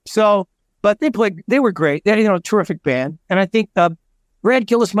but they were great. They had a terrific band, and I think Brad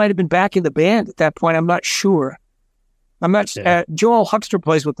Gillis might have been back in the band at that point. I'm not sure. Joel Huckster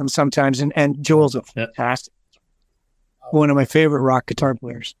plays with them sometimes, and Joel's a fantastic, one of my favorite rock guitar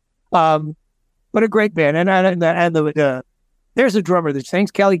players. But a great band, and there's a drummer that sings,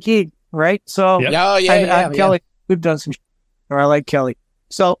 Kelly Keeg, right? So Kelly, we've done some, or I like Kelly.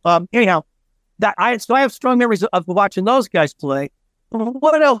 So anyhow, I have strong memories of watching those guys play.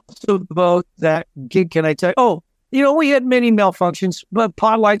 What else about that gig can I tell you? Oh, we had many malfunctions, but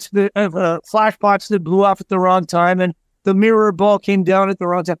pot lights, flash pots that blew off at the wrong time, and the mirror ball came down at the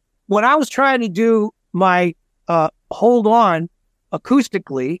wrong time. When I was trying to do my Hold On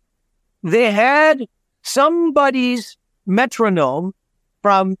acoustically, they had somebody's metronome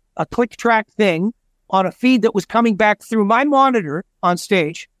from a click track thing on a feed that was coming back through my monitor on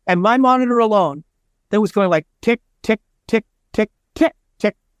stage, and my monitor alone, that was going like tick, tick, tick, tick, tick,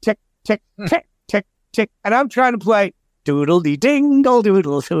 tick, tick, tick, tick, tick, tick, and I'm trying to play doodle-dee dingle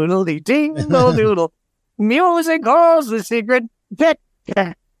doodle, doodle-dee dingle doodle. Music holds the secret. Tick,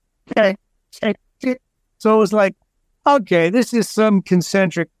 tick, tick, tick, tick. So it was like, okay, this is some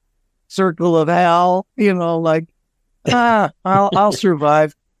concentric circle of hell, I'll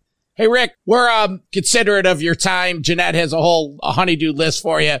survive. Hey, Rick, we're considerate of your time. Jeanette has a honeydew list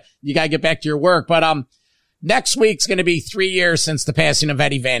for you. You got to get back to your work. But next week's going to be 3 years since the passing of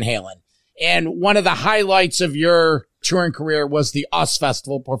Eddie Van Halen. And one of the highlights of your touring career was the US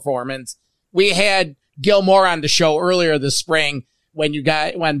Festival performance. We had Gilmore on the show earlier this spring when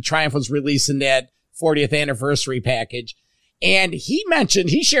Triumph was releasing that 40th anniversary package. And he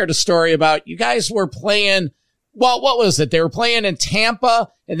shared a story about you guys were playing, what was it? They were playing in Tampa,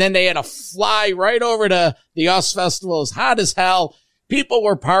 and then they had to fly right over to the US Festival. It was hot as hell. People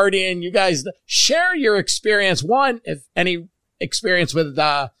were partying. You guys share your experience. One, if any experience with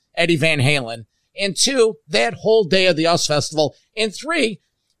Eddie Van Halen. And two, that whole day of the US Festival. And three,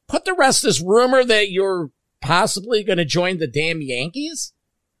 put the rest this rumor that you're possibly going to join the damn Yankees.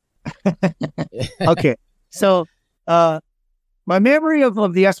 Okay. So, my memory of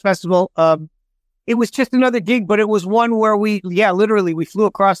the US Festival, it was just another gig, but it was one where we flew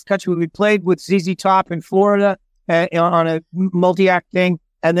across the country. We played with ZZ Top in Florida on a multi-act thing,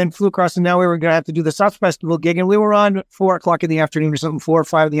 and then flew across, and now we were going to have to do the South Festival gig, and we were on at 4 o'clock in the afternoon or something, 4 or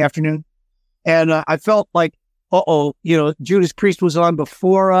 5 in the afternoon. And I felt like, Judas Priest was on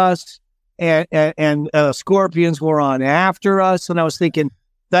before us, and Scorpions were on after us, and I was thinking,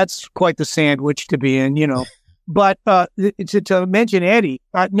 that's quite the sandwich to be in, But to mention Eddie,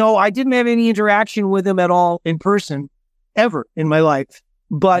 no, I didn't have any interaction with him at all in person ever in my life.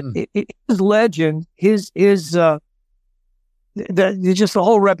 But his legend, just the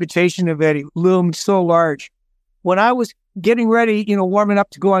whole reputation of Eddie loomed so large. When I was getting ready, warming up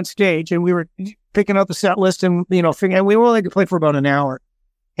to go on stage, and we were picking out the set list, and and we were only going to play for about an hour,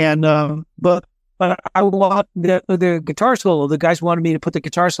 and but I want the guitar solo. The guys wanted me to put the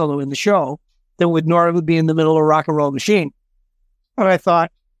guitar solo in the show that would normally be in the middle of Rock and Roll Machine, and I thought,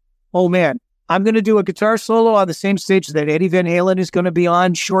 oh man, I'm going to do a guitar solo on the same stage that Eddie Van Halen is going to be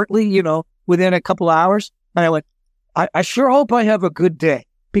on shortly, within a couple hours. And I went, I sure hope I have a good day,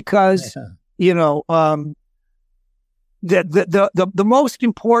 because, the most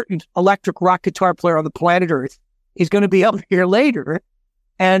important electric rock guitar player on the planet Earth is going to be up here later.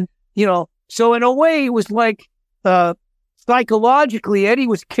 And, so in a way it was like, psychologically, Eddie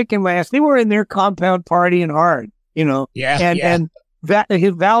was kicking my ass. They were in their compound partying hard, and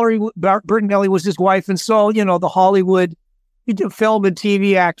Valerie Bertinelli was his wife. And so, the Hollywood film and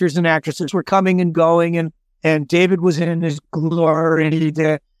TV actors and actresses were coming and going, and David was in his glory.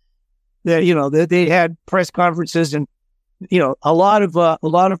 They had press conferences, and, a lot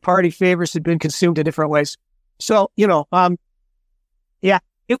of party favors had been consumed in different ways. So,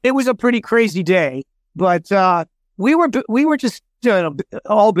 it was a pretty crazy day, but, we were just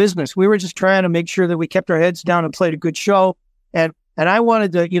all business. We were just trying to make sure that we kept our heads down and played a good show. And I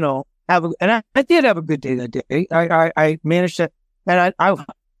wanted to, I did have a good day that day. I managed to, and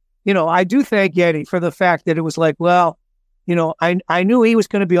I do thank Eddie for the fact that it was like, well, I knew he was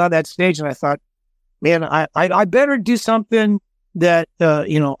going to be on that stage, and I thought, man, I better do something that,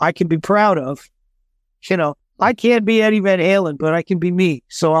 I can be proud of. I can't be Eddie Van Halen, but I can be me.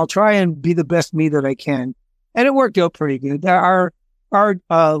 So I'll try and be the best me that I can. And it worked out pretty good. Our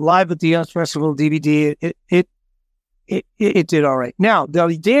Live at the Youngs Festival DVD, it did all right. Now,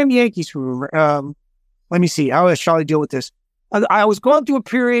 the damn Yankees rumor, let me see. How shall I deal with this? I was going through a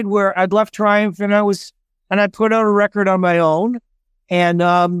period where I'd left Triumph, and I put out a record on my own,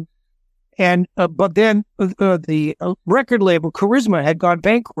 but then the record label Charisma had gone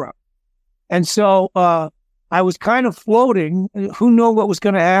bankrupt, and so I was kind of floating. Who knew what was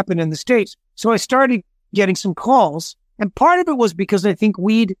going to happen in the States? So I started getting some calls, and part of it was because I think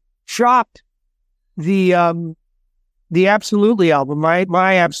we'd shopped the Absolutely album,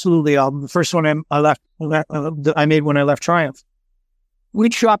 my Absolutely album, the first one I made when I left Triumph.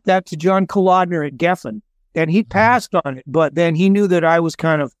 We'd shopped that to John Kolodner at Geffen, and he passed on it, but then he knew that I was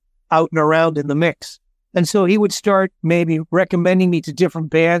kind of out and around in the mix. And so he would start maybe recommending me to different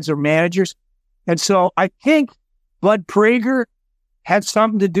bands or managers. And so I think Bud Prager had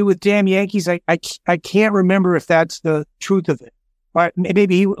something to do with Damn Yankees. I can't remember if that's the truth of it. But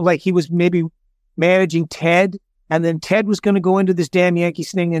maybe he was maybe managing Ted, and then Ted was going to go into this Damn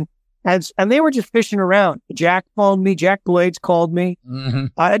Yankees thing, and they were just fishing around. Jack phoned me. Jack Blades called me. Mm-hmm.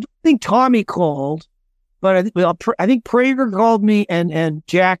 I don't think Tommy called, but I think Prager called me, and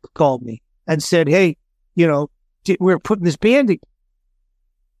Jack called me and said, "Hey, we're putting this band together."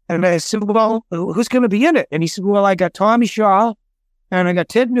 And I said, "Well, who's going to be in it?" And he said, "Well, I got Tommy Shaw, and I got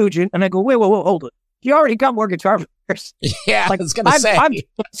Ted Nugent." And I go, wait, hold it. You already got more guitar players. Yeah, I was going to say. I'm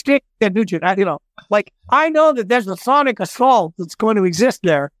sticking Ted Nugent. I know that there's a sonic assault that's going to exist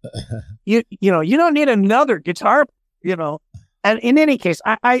there. You don't need another guitar, And in any case,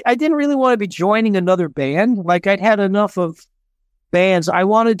 I didn't really want to be joining another band. Like, I'd had enough of bands. I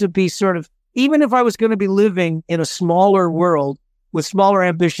wanted to be sort of, even if I was going to be living in a smaller world with smaller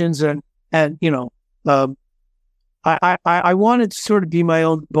ambitions and I wanted to sort of be my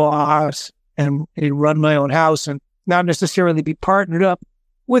own boss and run my own house, and not necessarily be partnered up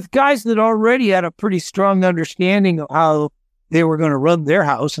with guys that already had a pretty strong understanding of how they were going to run their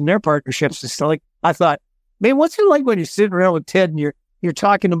house and their partnerships and stuff. Like, I thought, man, what's it like when you're sitting around with Ted and you're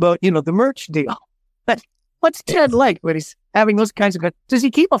talking about, the merch deal? What's Ted like when he's having those kinds of, does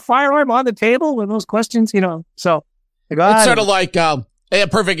he keep a firearm on the table with those questions? So it's sort of like a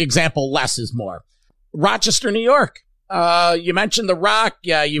perfect example. Less is more. Rochester, New York. You mentioned the ROC.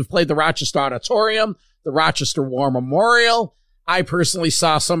 Yeah, you've played the Rochester Auditorium, the Rochester War Memorial. I personally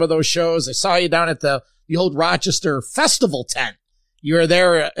saw some of those shows. I saw you down at the old Rochester Festival tent. You were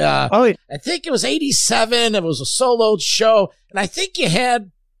there. I think it was 87. It was a solo show. And I think you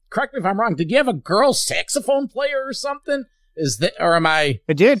had, correct me if I'm wrong, did you have a girl saxophone player or something? Or am I?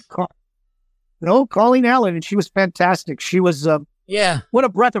 I did. No, Colleen Allen, and she was fantastic. She was, what a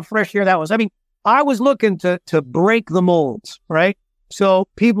breath of fresh air that was. I mean, I was looking to break the molds, right? So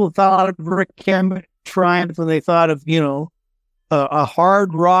people thought of Rick Emmett Triumph when they thought of, a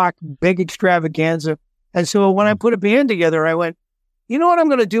hard rock, big extravaganza. And so when I put a band together, I went, you know what I'm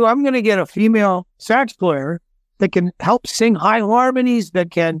going to do? I'm going to get a female sax player that can help sing high harmonies,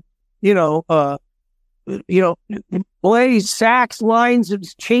 that can, play sax lines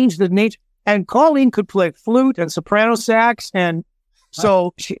and change the nature. And Colleen could play flute and soprano sax. And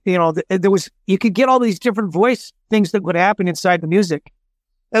so, you could get all these different voice things that would happen inside the music.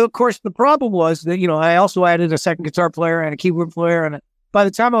 And of course, the problem was that, I also added a second guitar player and a keyboard player. And by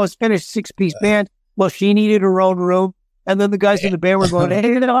the time I was finished, 6-piece band, well, she needed her own room. And then the guys in the band were going,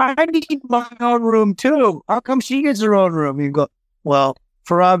 hey, I need my own room too. How come she gets her own room? You go, well,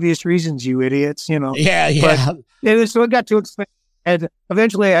 for obvious reasons, you idiots, Yeah. But, so it got too expensive. And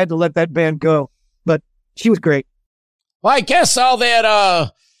eventually I had to let that band go. But she was great. Well, I guess all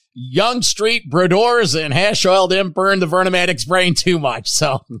that Young Street Bradors and hash oil didn't burn the Vernomatic's brain too much.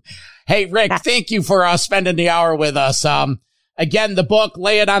 So, hey, Rick, thank you for spending the hour with us. Again, the book,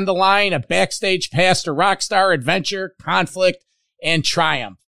 Lay It on the Line, A Backstage Pass to Rockstar Adventure, Conflict, and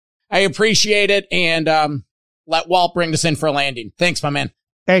Triumph. I appreciate it, and let Walt bring this in for a landing. Thanks, my man.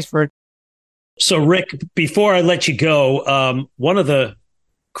 Thanks, Fred. So, Rick, before I let you go, one of the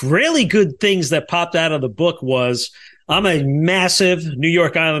really good things that popped out of the book was I'm a massive New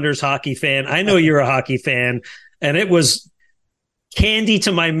York Islanders hockey fan. I know you're a hockey fan, and it was candy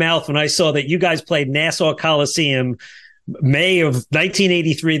to my mouth when I saw that you guys played Nassau Coliseum May of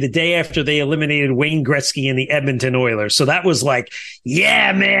 1983, the day after they eliminated Wayne Gretzky and the Edmonton Oilers. So that was like,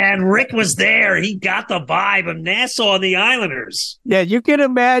 yeah, man, Rick was there. He got the vibe of Nassau and the Islanders. Yeah, you can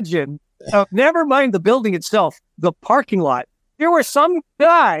imagine. Never mind the building itself, the parking lot. There were some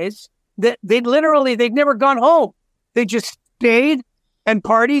guys that they'd never gone home. They just stayed and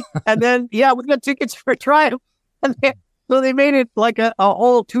partied. And then, we got tickets for Triumph. And so they made it like a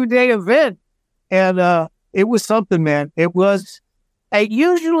whole 2-day event. And, it was something, man. It was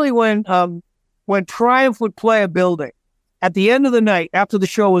usually when Triumph would play a building at the end of the night after the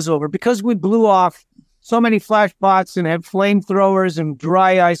show was over, because we blew off so many flash pots and had flamethrowers and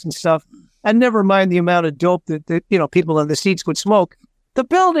dry ice and stuff, and never mind the amount of dope that people in the seats would smoke. The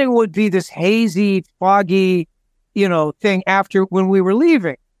building would be this hazy, foggy, thing after when we were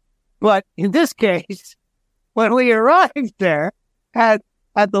leaving. But in this case, when we arrived there at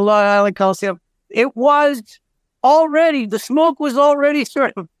the Long Island Coliseum, it was already, the smoke was already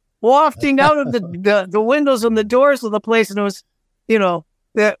sort of wafting out of the windows and the doors of the place. And it was,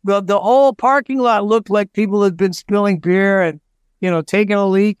 the whole parking lot looked like people had been spilling beer and, taking a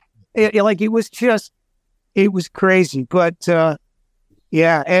leak. It was crazy. But,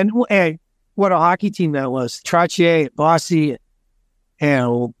 and what a hockey team that was. Trottier, Bossy,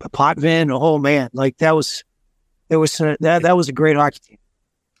 and Potvin, the whole man. Like that was a great hockey team.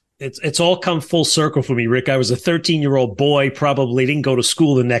 It's all come full circle for me, Rick. I was a 13-year-old boy, probably didn't go to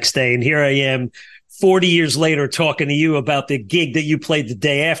school the next day. And here I am 40 years later talking to you about the gig that you played the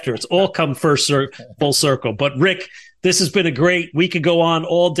day after. It's all come full circle. But Rick, this has been we could go on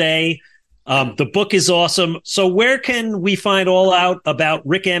all day. The book is awesome. So where can we find all out about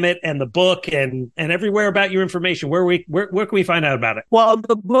Rick Emmett and the book and everywhere about your information? Where can we find out about it? Well,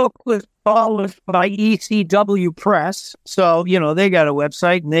 the book was published by ECW Press. So, they got a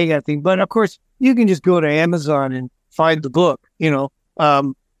website and they got things. But of course, you can just go to Amazon and find the book,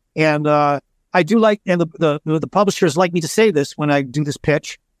 and I do like, and the publishers like me to say this when I do this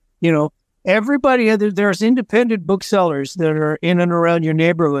pitch, everybody, there's independent booksellers that are in and around your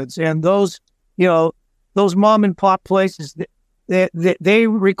neighborhoods, and those mom and pop places, they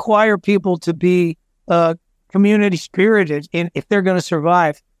require people to be community spirited if they're going to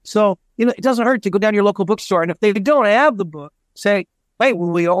survive. So, it doesn't hurt to go down to your local bookstore, and if they don't have the book, say, hey,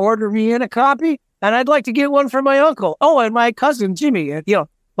 will you order me in a copy? And I'd like to get one for my uncle. Oh, and my cousin Jimmy. That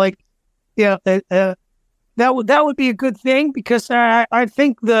would be a good thing, because I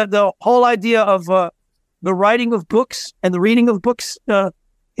think the whole idea of the writing of books and the reading of books,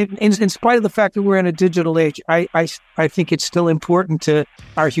 in spite of the fact that we're in a digital age, I think it's still important to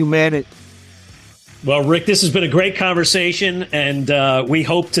our humanity. Well, Rick, this has been a great conversation, and we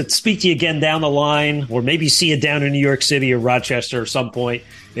hope to speak to you again down the line, or maybe see you down in New York City or Rochester at some point,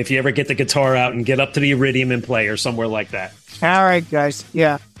 if you ever get the guitar out and get up to the Iridium and play, or somewhere like that. All right, guys.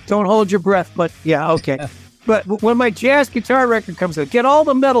 Yeah. Don't hold your breath, but yeah, okay. But when my jazz guitar record comes out, get all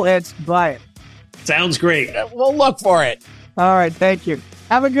the metalheads to buy it. Sounds great. We'll look for it. All right, thank you.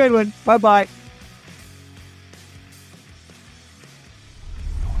 Have a good one. Bye-bye.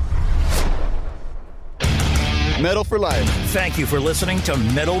 Metal for life. Thank you for listening to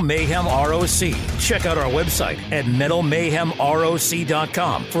Metal Mayhem ROC. Check out our website at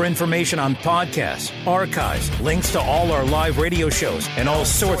metalmayhemroc.com for information on podcasts, archives, links to all our live radio shows, and all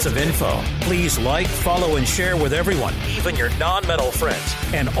sorts of info. Please like, follow, and share with everyone, even your non-metal friends.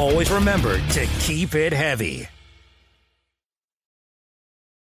 And always remember to keep it heavy.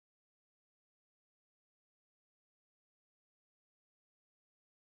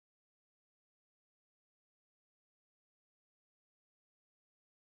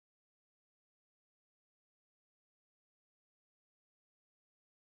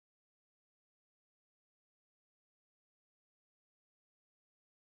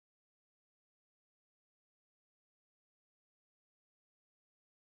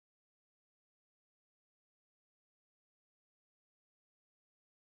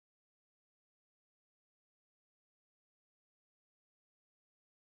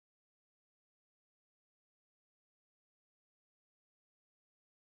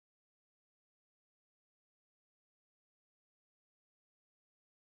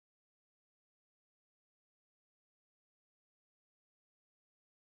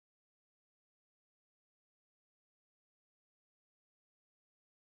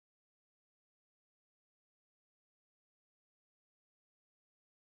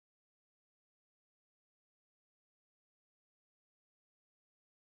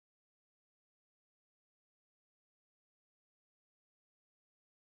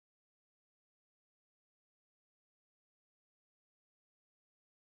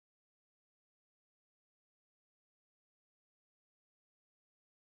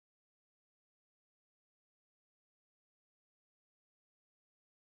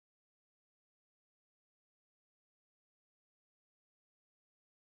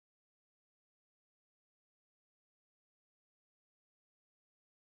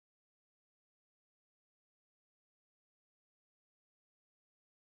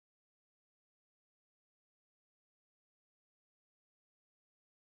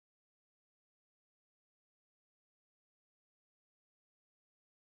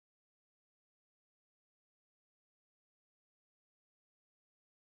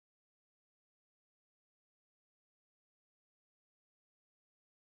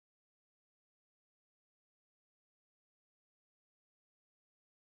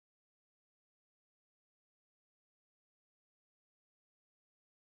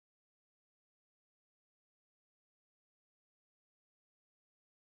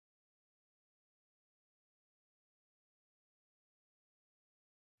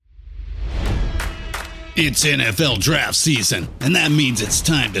 It's NFL draft season, and that means it's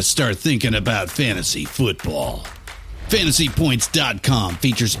time to start thinking about fantasy football. FantasyPoints.com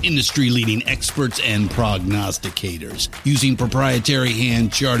features industry-leading experts and prognosticators using proprietary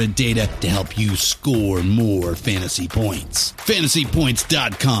hand-charted data to help you score more fantasy points.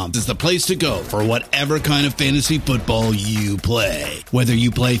 FantasyPoints.com is the place to go for whatever kind of fantasy football you play. Whether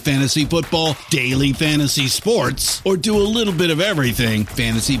you play fantasy football, daily fantasy sports, or do a little bit of everything,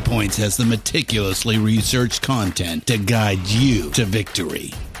 Fantasy Points has the meticulously researched content to guide you to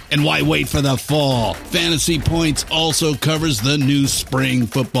victory. And why wait for the fall? Fantasy Points also covers the new spring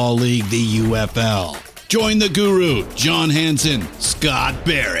football league, the UFL. Join the guru, John Hansen, Scott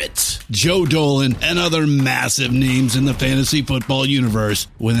Barrett, Joe Dolan, and other massive names in the fantasy football universe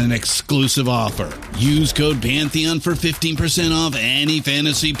with an exclusive offer. Use code Pantheon for 15% off any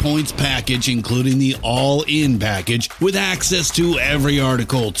Fantasy Points package, including the all-in package, with access to every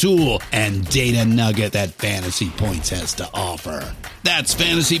article, tool, and data nugget that Fantasy Points has to offer. That's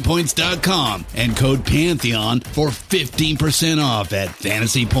FantasyPoints.com and code Pantheon for 15% off at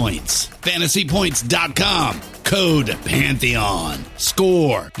Fantasy Points. FantasyPoints.com, code Pantheon.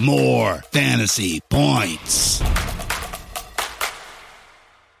 Score more fantasy points.